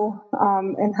know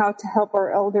and how to help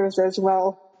our elders as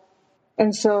well.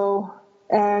 And so,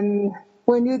 and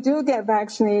when you do get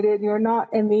vaccinated, you're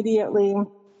not immediately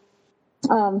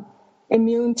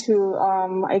immune to,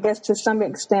 I guess, to some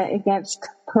extent against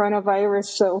coronavirus.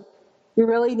 So you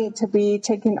really need to be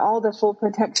taking all the full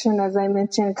protection, as I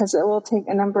mentioned, because it will take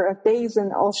a number of days.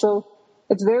 And also,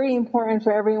 it's very important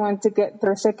for everyone to get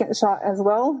their second shot as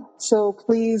well. So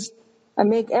please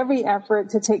make every effort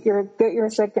to get your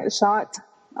second shot.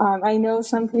 I know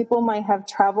some people might have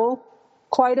traveled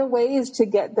quite a ways to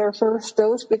get their first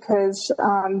dose because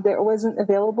there wasn't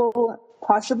available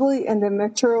possibly in the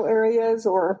metro areas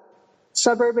or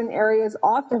suburban areas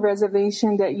off the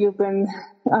reservation that you've been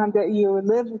that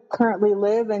you currently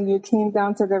live, and you came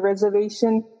down to the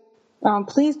reservation.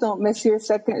 Please don't miss your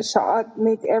second shot.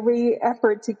 Make every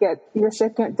effort to get your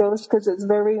second dose because it's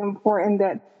very important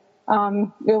that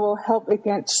it will help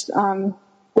against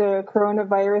the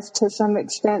coronavirus to some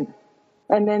extent,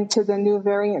 and then to the new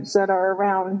variants that are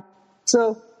around.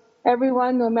 So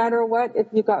everyone, no matter what,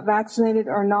 if you got vaccinated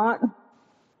or not,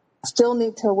 still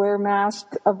need to wear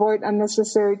masks, avoid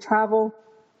unnecessary travel,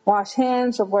 wash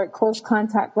hands, avoid close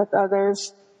contact with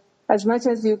others as much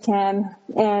as you can.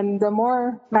 And the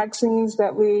more vaccines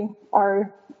that we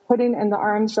are putting in the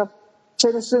arms of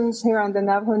citizens here on the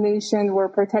Navajo Nation, we're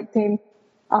protecting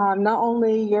not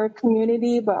only your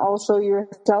community, but also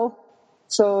yourself.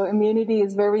 So immunity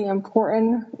is very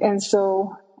important. And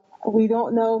so we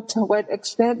don't know to what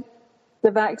extent the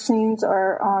vaccines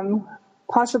are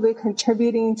possibly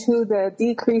contributing to the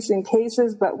decrease in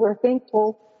cases, but we're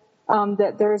thankful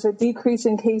that there's a decrease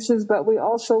in cases. But we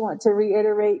also want to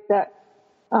reiterate that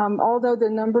although the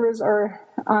numbers are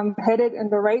headed in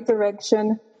the right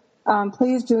direction,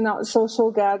 please do not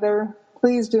social gather.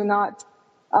 Please do not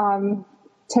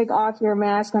take off your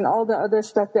mask and all the other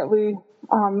stuff that we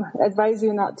advise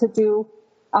you not to do,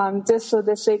 just for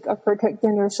the sake of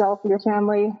protecting yourself, your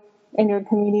family, and your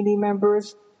community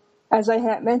members. As I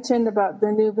had mentioned about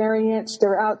the new variants,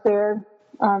 they're out there.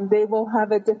 They will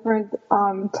have a different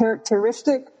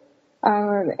characteristic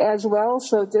as well.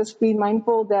 So just be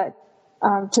mindful that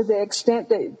to the extent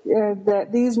that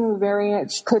these new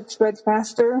variants could spread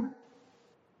faster,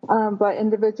 but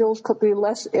individuals could be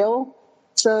less ill.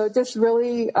 So it just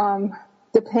really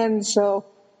depends. So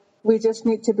we just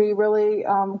need to be really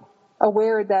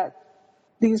aware that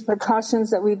these precautions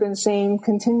that we've been saying,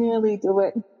 continually do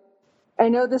it. I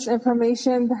know this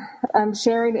information I'm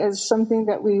sharing is something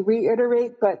that we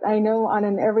reiterate, but I know on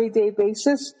an everyday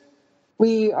basis,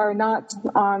 we are not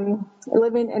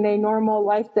living in a normal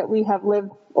life that we have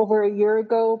lived over a year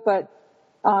ago. But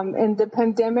in the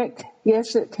pandemic,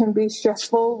 yes, it can be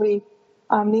stressful. We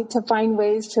need to find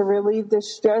ways to relieve the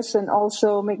stress and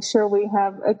also make sure we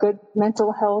have a good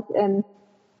mental health and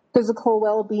physical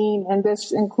well-being. And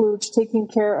this includes taking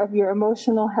care of your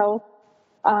emotional health,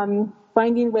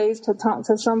 finding ways to talk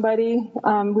to somebody.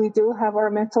 We do have our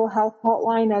mental health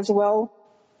hotline as well.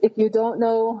 If you don't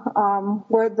know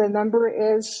where the number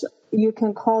is, you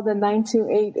can call the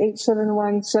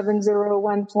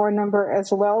 928-871-7014 number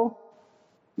as well.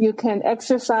 You can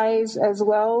exercise as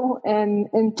well and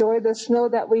enjoy the snow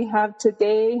that we have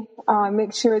today.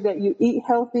 Make sure that you eat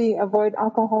healthy, avoid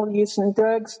alcohol use and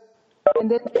drugs, and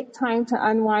then take time to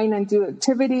unwind and do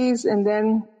activities, and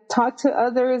then talk to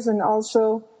others, and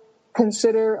also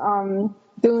consider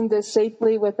doing this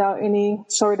safely without any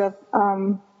sort of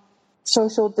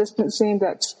social distancing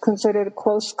that's considered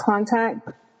close contact.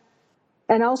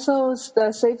 And also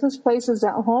the safest place is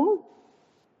at home.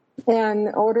 And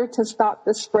in order to stop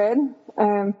the spread,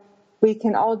 we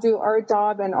can all do our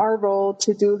job and our role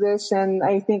to do this. And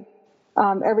I think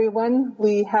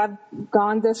we have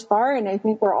gone this far, and I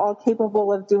think we're all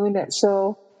capable of doing it.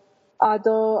 So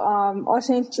Although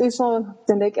also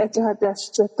the neck at the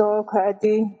best to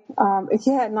Kadi, if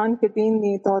he had non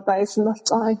Kadini, though that is not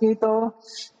on you though,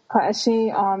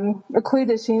 Kashi,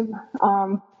 acquitted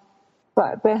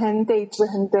but behind date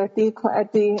with the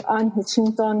Kadi on his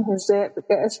chinton, his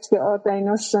ST or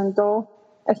diagnosis, though,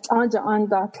 it's on the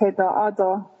under Kada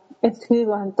other, if he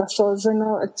want the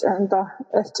Sozano, it's under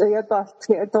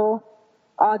Theodore.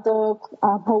 Although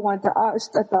who want to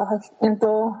ask that and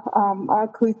our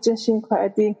Christian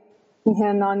Kadi he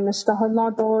had non Mr.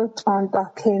 Honado on the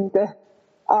kind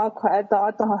of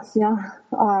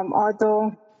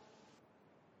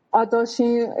although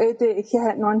she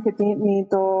had non Kadini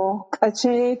do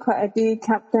Kache Kadi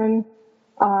Captain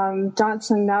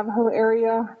Johnson Navajo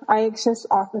area IHS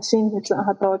officing which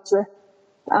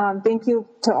thank you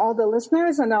to all the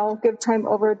listeners, and I'll give time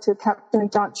over to Captain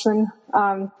Johnson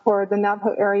for the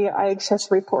Navajo area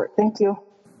IHS report. Thank you.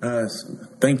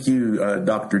 Thank you,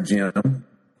 Dr. Jim.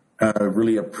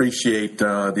 Really appreciate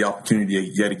the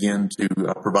opportunity yet again to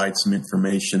provide some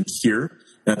information here.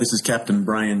 This is Captain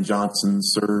Brian Johnson,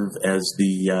 serve as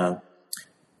the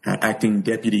Acting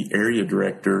Deputy Area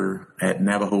Director at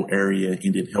Navajo Area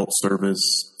Indian Health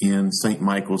Service in St.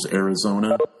 Michael's,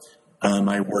 Arizona.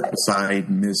 I work beside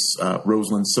Ms.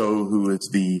 Rosalind So, who is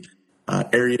the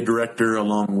area director,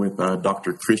 along with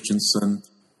Dr. Christensen,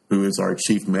 who is our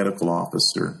chief medical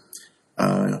officer.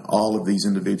 All of these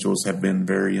individuals have been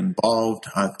very involved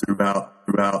throughout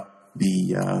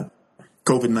the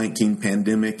COVID-19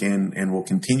 pandemic and will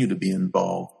continue to be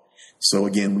involved. So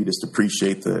again, we just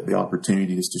appreciate the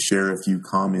opportunity just to share a few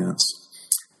comments.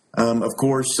 Of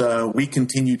course, we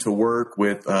continue to work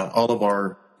with all of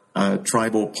our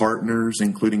tribal partners,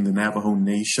 including the Navajo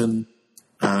Nation.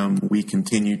 We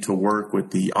continue to work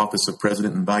with the Office of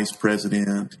President and Vice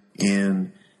President,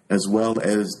 and as well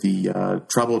as the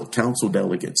tribal council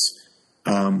delegates,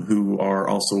 who are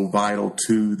also vital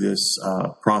to this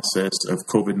process of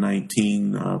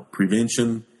COVID-19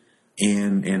 prevention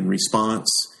and response,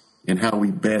 and how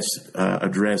we best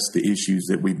address the issues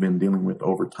that we've been dealing with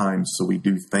over time. So we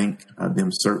do thank them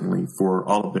certainly for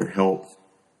all of their help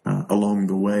along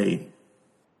the way.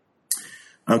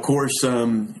 Of course,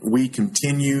 we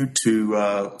continue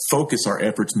to focus our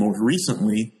efforts most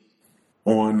recently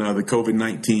on the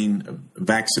COVID-19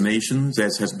 vaccinations,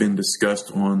 as has been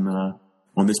discussed on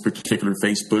this particular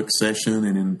Facebook session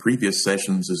and in previous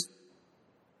sessions as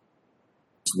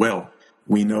well.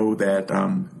 We know that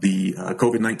the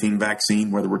COVID-19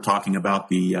 vaccine, whether we're talking about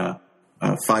the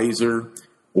Pfizer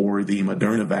or the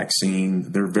Moderna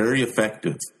vaccine, they're very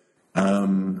effective.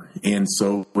 And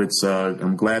so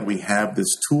I'm glad we have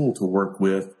this tool to work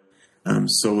with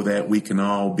so that we can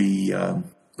all be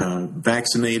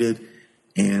vaccinated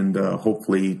and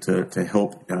hopefully to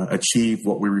help achieve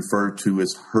what we refer to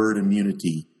as herd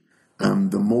immunity.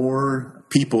 The more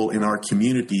people in our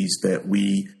communities that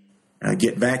we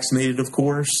get vaccinated, of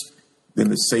course, then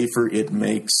the safer it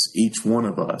makes each one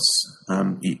of us,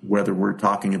 whether we're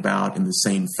talking about in the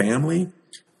same family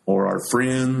or our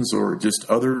friends or just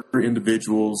other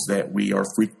individuals that we are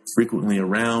frequently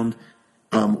around.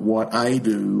 What I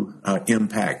do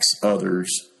impacts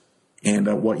others, and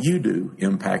what you do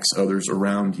impacts others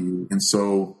around you. And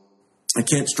so I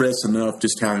can't stress enough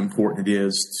just how important it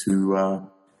is to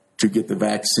get the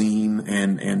vaccine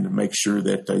and make sure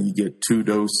that you get 2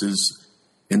 doses.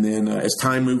 And then as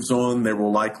time moves on, there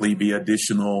will likely be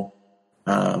additional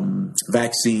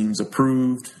vaccines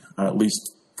approved, at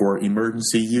least for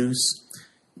emergency use.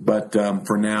 But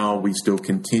for now, we still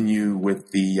continue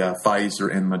with the Pfizer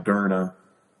and Moderna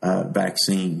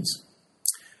vaccines.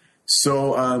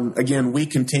 So, again, we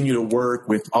continue to work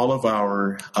with all of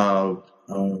our,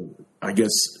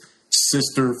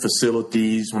 sister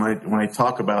facilities. When I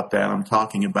talk about that, I'm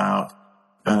talking about,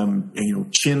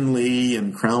 Chinle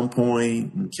and Crown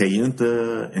Point and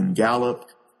Kayenta and Gallup,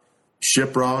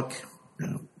 Shiprock,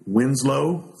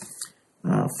 Winslow,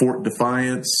 Fort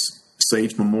Defiance,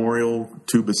 Sage Memorial,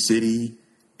 Tuba City,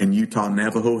 and Utah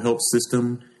Navajo Health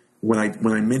System. When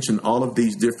I mention all of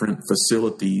these different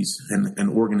facilities and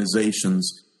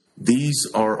organizations, these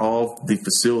are all the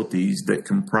facilities that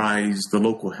comprise the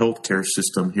local healthcare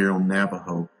system here on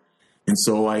Navajo. And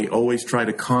so I always try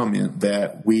to comment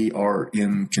that we are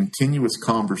in continuous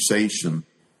conversation,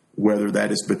 whether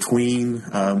that is between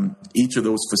each of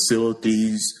those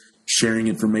facilities, sharing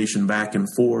information back and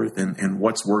forth and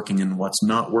what's working and what's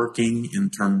not working in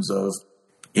terms of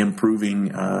improving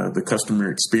the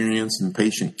customer experience and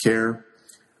patient care,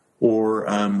 or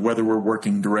whether we're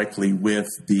working directly with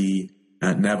the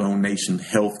Navajo Nation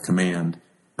Health Command.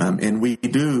 And we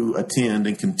do attend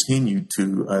and continue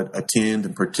to attend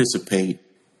and participate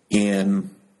in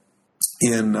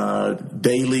in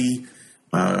daily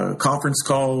conference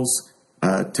calls,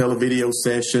 televideo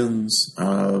sessions,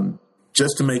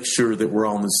 just to make sure that we're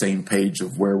all on the same page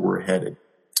of where we're headed.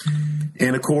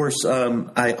 And of course,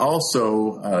 I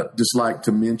also just like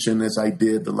to mention, as I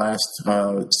did the last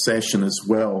session as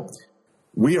well,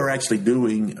 we are actually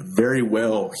doing very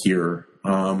well here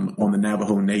on the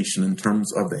Navajo Nation in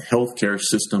terms of the healthcare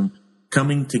system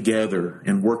coming together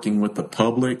and working with the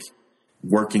public,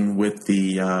 working with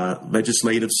the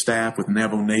legislative staff, with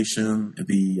Navajo Nation,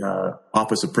 the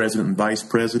Office of President and Vice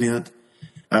President.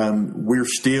 We're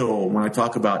still, when I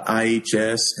talk about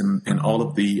IHS and all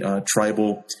of the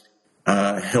tribal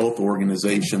health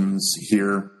organizations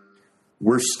here,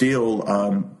 we're still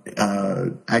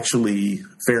actually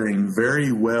faring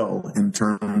very well in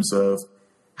terms of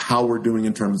how we're doing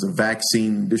in terms of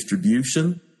vaccine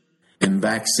distribution and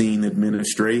vaccine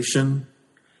administration.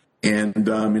 And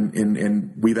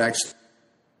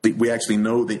we actually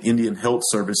know that Indian Health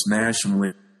Service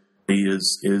nationally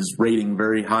is rating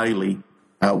very highly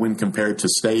when compared to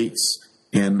states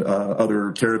and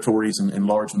other territories and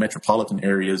large metropolitan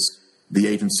areas. The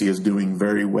agency is doing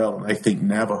very well. And I think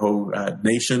Navajo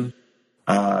Nation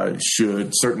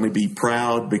should certainly be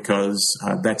proud, because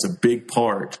that's a big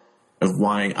part of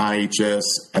why IHS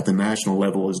at the national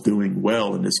level is doing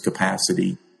well in this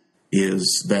capacity,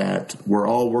 is that we're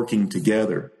all working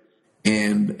together.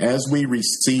 And as we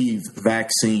receive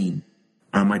vaccine,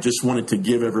 I just wanted to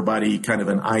give everybody kind of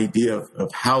an idea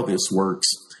of how this works.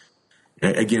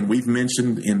 Again, we've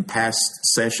mentioned in past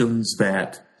sessions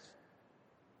that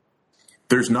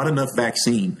there's not enough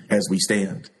vaccine as we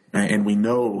stand. And we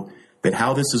know that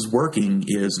how this is working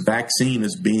is vaccine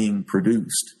is being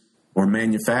produced or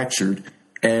manufactured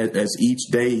as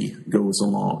each day goes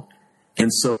along.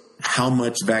 And so how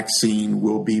much vaccine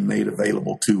will be made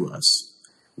available to us,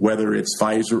 whether it's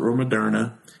Pfizer or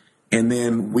Moderna. And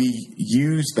then we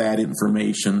use that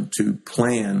information to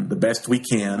plan the best we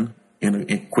can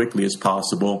and quickly as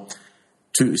possible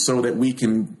so that we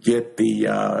can get the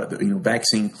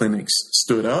vaccine clinics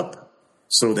stood up,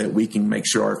 so that we can make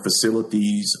sure our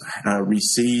facilities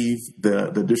receive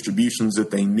the distributions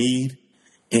that they need.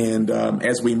 And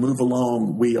as we move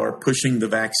along, we are pushing the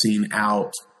vaccine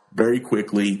out very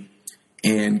quickly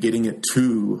and getting it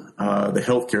to the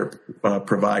healthcare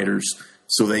providers,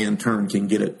 so they in turn can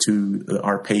get it to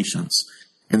our patients.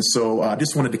 And so I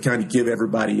just wanted to kind of give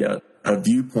everybody a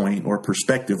viewpoint or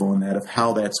perspective on that, of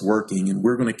how that's working. And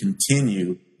we're going to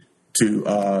continue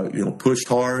to push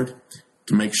hard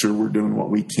to make sure we're doing what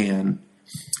we can.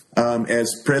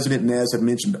 As President Nez had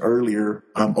mentioned earlier,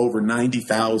 over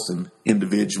 90,000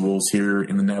 individuals here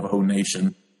in the Navajo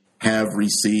Nation have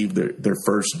received their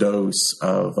first dose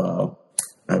of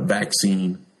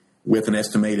vaccine, with an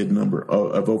estimated number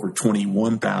of over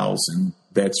 21,000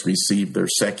 that's received their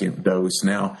second dose.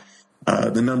 Now,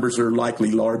 the numbers are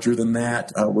likely larger than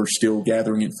that. We're still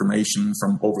gathering information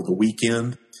from over the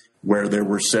weekend, where there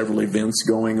were several events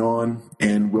going on,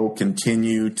 and we'll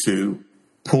continue to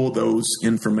pull those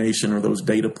information or those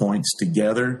data points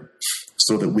together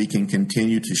so that we can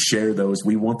continue to share those.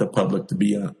 We want the public to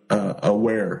be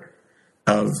aware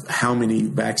of how many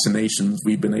vaccinations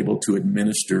we've been able to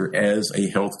administer as a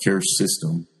healthcare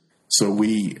system. So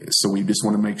we just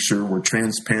want to make sure we're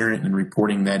transparent in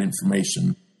reporting that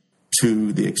information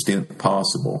to the extent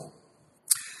possible.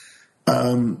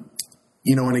 And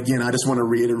again, I just want to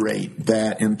reiterate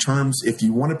that in terms, if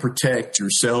you want to protect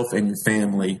yourself and your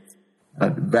family,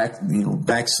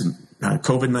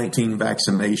 COVID-19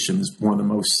 vaccination is one of the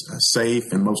most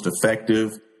safe and most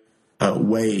effective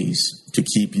ways to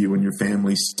keep you and your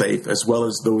family safe, as well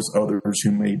as those others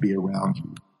who may be around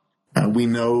you. We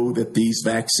know that these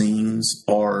vaccines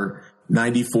are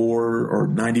 94 or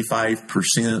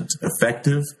 95%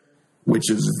 effective, which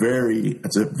is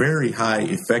it's a very high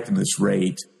effectiveness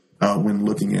rate when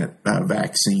looking at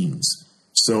vaccines.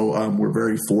 So we're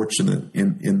very fortunate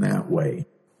in that way.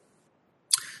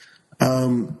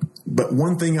 But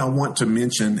one thing I want to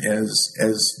mention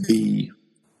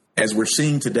as we're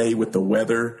seeing today with the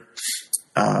weather,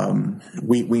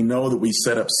 we know that we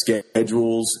set up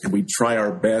schedules and we try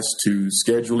our best to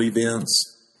schedule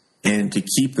events and to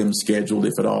keep them scheduled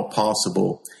if at all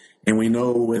possible. And we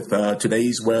know with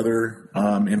today's weather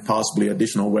and possibly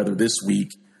additional weather this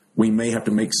week, we may have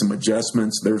to make some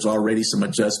adjustments. There's already some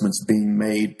adjustments being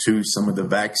made to some of the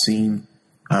vaccine,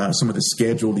 some of the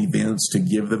scheduled events to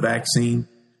give the vaccine.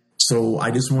 So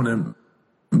I just want to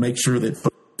make sure that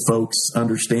folks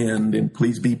understand, and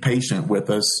please be patient with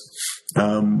us.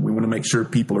 We want to make sure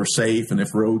people are safe, and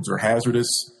if roads are hazardous,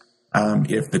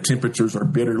 if the temperatures are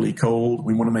bitterly cold,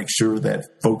 we want to make sure that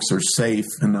folks are safe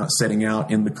and not setting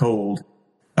out in the cold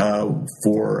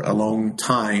for a long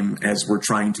time as we're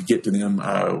trying to get to them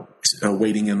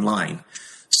waiting in line.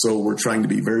 So we're trying to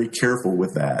be very careful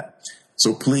with that.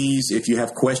 So please, if you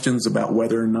have questions about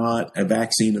whether or not a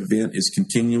vaccine event is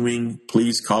continuing,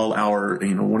 please call our,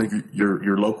 one of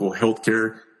your local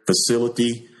healthcare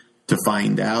facility to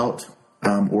find out,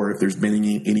 or if there's been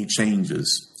any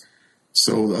changes.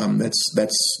 So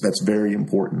that's very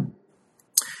important.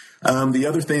 The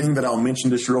other thing that I'll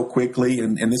mention just real quickly,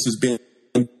 and this has been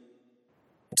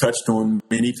touched on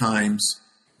many times,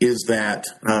 is that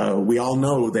we all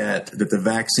know that the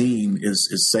vaccine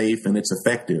is safe and it's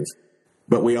effective.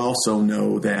 But we also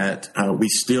know that we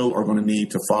still are going to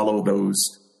need to follow those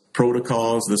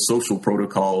protocols, the social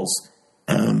protocols.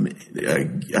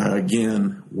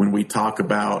 Again, when we talk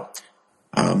about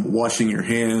washing your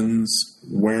hands,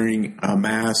 wearing a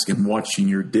mask, and watching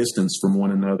your distance from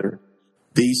one another,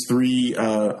 these three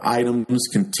items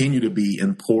continue to be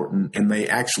important, and they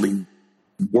actually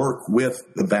work with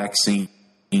the vaccine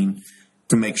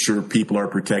to make sure people are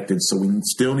protected. So we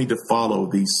still need to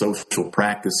follow these social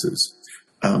practices.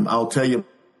 I'll tell you,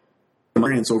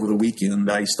 experience over the weekend,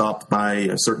 I stopped by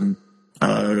a certain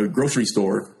grocery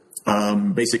store,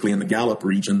 basically in the Gallup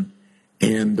region.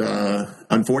 And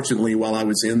unfortunately, while I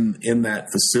was in that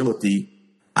facility,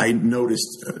 I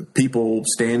noticed people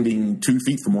standing 2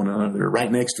 feet from one another,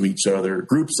 right next to each other,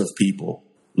 groups of people,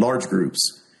 large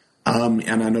groups.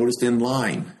 And I noticed in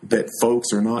line that folks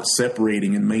are not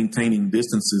separating and maintaining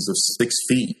distances of 6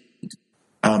 feet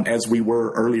as we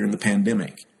were earlier in the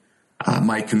pandemic.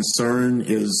 My concern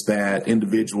is that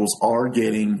individuals are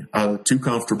getting too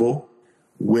comfortable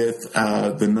with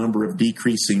the number of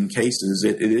decreasing cases.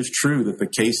 It is true that the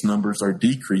case numbers are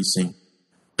decreasing,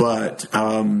 but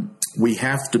we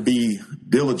have to be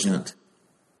diligent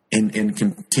in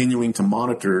continuing to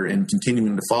monitor and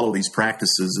continuing to follow these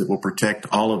practices that will protect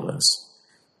all of us.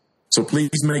 So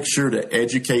please make sure to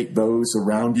educate those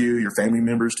around you, your family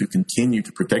members, to continue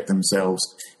to protect themselves.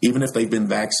 Even if they've been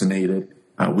vaccinated,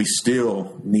 we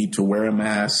still need to wear a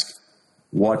mask,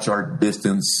 watch our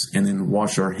distance, and then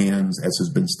wash our hands, as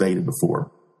has been stated before.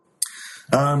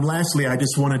 Lastly, I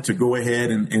just wanted to go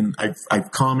ahead and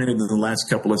I've commented in the last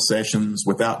couple of sessions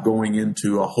without going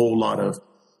into a whole lot of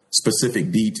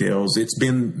specific details. It's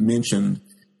been mentioned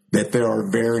that there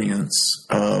are variants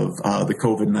of the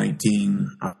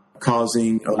COVID-19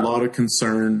 causing a lot of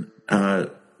concern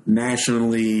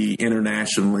nationally,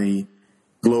 internationally,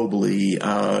 globally,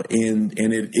 and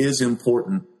it is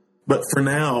important. But for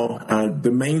now,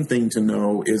 the main thing to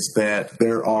know is that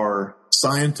there are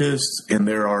scientists and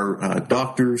there are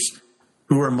doctors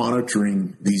who are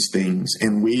monitoring these things,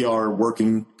 and we are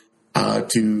working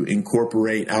to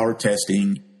incorporate our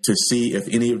testing to see if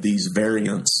any of these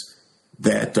variants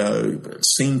that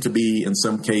seem to be, in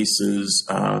some cases,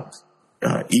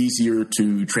 easier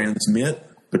to transmit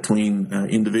between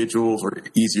individuals or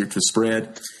easier to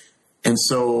spread. And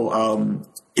so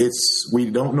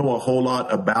we don't know a whole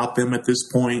lot about them at this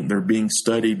point. They're being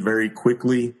studied very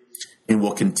quickly and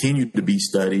will continue to be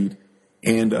studied.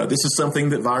 And this is something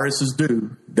that viruses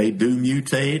do. They do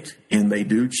mutate and they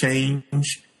do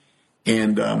change.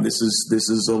 And this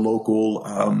is a local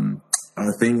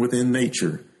thing within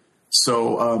nature.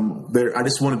 So I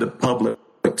just wanted the public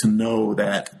to know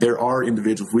that there are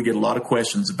individuals. We get a lot of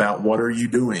questions about what are you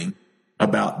doing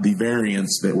about the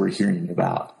variants that we're hearing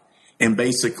about. And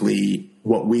basically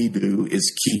what we do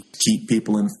is keep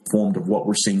people informed of what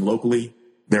we're seeing locally.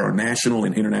 There are national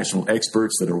and international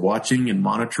experts that are watching and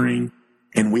monitoring,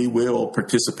 and we will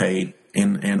participate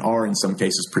and are in some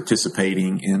cases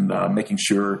participating in making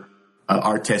sure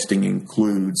our testing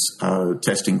includes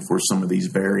testing for some of these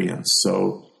variants.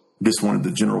 So just wanted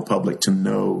the general public to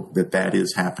know that that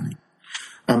is happening.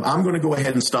 I'm going to go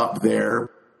ahead and stop there.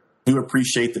 I do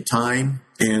appreciate the time,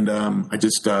 and I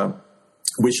just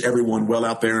wish everyone well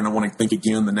out there, and I want to thank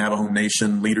again the Navajo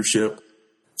Nation leadership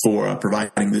for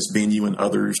providing this venue and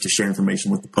others to share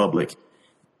information with the public.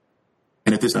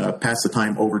 And at this, pass the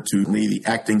time over to Lee, the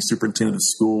Acting Superintendent of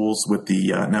Schools with the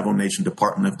Navajo Nation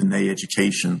Department of Diné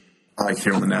Education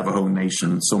here on the Navajo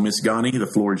Nation. So, Ms. Ghani,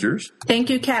 the floor is yours. Thank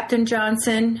you, Captain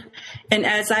Johnson. And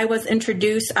as I was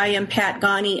introduced, I am Pat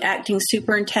Ghani, Acting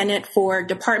Superintendent for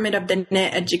Department of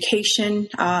Diné Education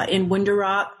in Window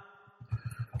Rock.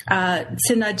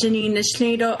 Sinajini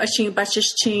Nishledo, Ashin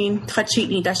Bashichin,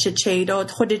 Hachini Dashichedo,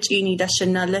 Hodijini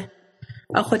Dashinale,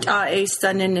 Ahot A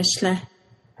Stanin Nishle.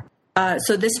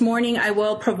 So this morning I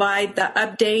will provide the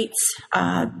updates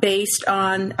based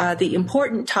on the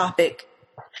important topic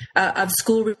of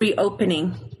school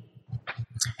reopening.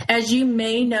 As you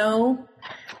may know,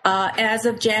 As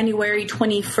of January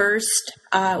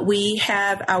 21st, we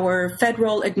have our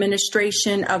federal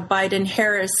administration of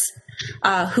Biden-Harris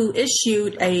who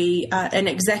issued an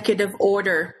executive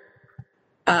order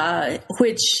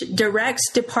which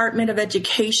directs Department of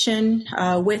Education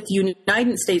with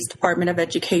United States Department of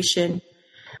Education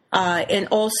and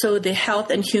also the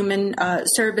Health and Human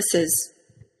Services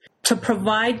to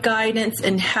provide guidance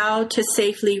in how to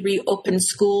safely reopen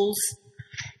schools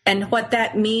and what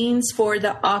that means for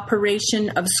the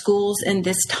operation of schools in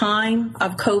this time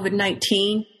of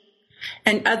COVID-19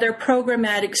 and other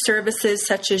programmatic services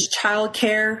such as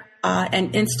childcare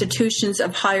and institutions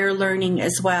of higher learning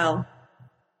as well.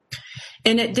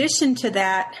 In addition to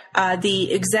that,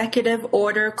 the executive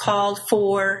order called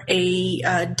for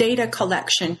a data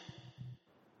collection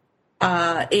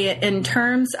in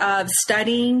terms of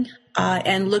studying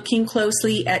and looking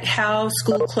closely at how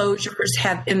school closures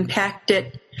have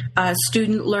impacted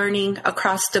student learning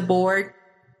across the board.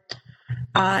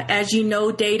 As you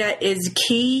know, data is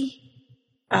key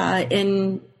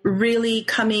in really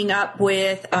coming up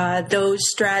with those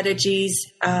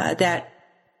strategies that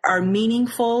are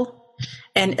meaningful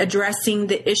and addressing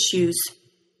the issues.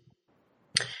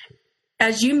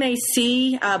 As you may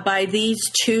see by these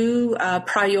two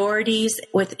priorities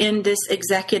within this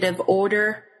executive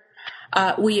order,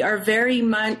 we are very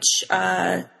much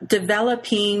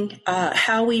developing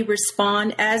how we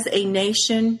respond as a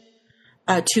nation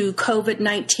to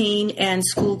COVID-19 and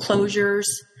school closures,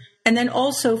 and then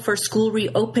also for school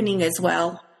reopening as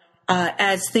well,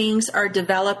 as things are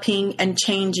developing and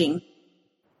changing.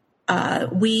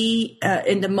 We,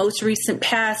 in the most recent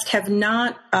past, have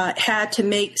not had to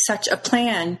make such a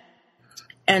plan.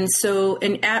 And so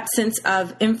in absence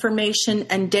of information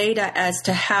and data as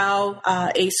to how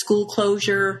a school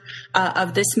closure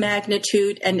of this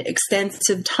magnitude and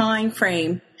extensive time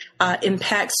frame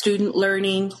impacts student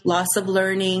learning, loss of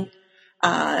learning,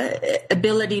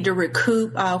 ability to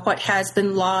recoup what has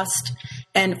been lost,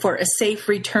 and for a safe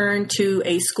return to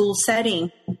a school setting,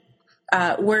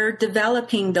 we're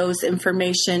developing those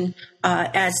information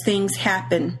as things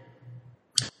happen.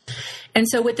 And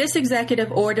so with this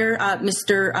executive order,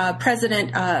 Mr.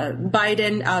 President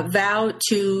Biden vowed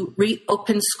to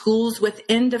reopen schools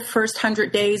within the first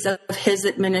 100 days of his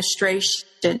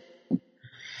administration.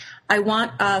 I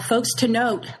want folks to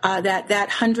note that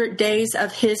 100 days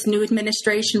of his new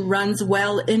administration runs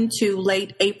well into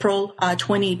late April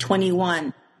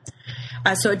 2021.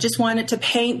 So I just wanted to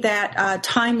paint that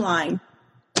timeline.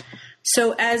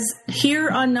 So as here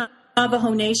on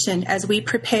Navajo Nation, as we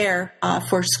prepare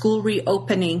for school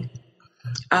reopening,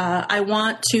 I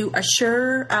want to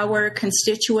assure our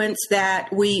constituents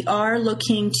that we are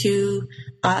looking to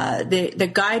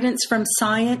the guidance from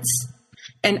science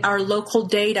and our local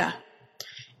data.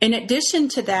 In addition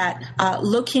to that,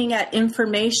 looking at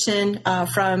information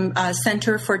from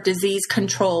Center for Disease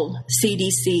Control,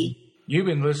 CDC. You've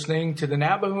been listening to the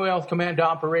Navajo Health Command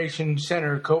Operations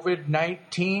Center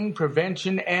COVID-19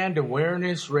 Prevention and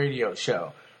Awareness Radio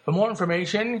Show. For more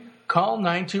information, call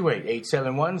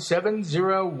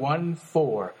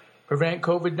 928-871-7014. Prevent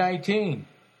COVID-19.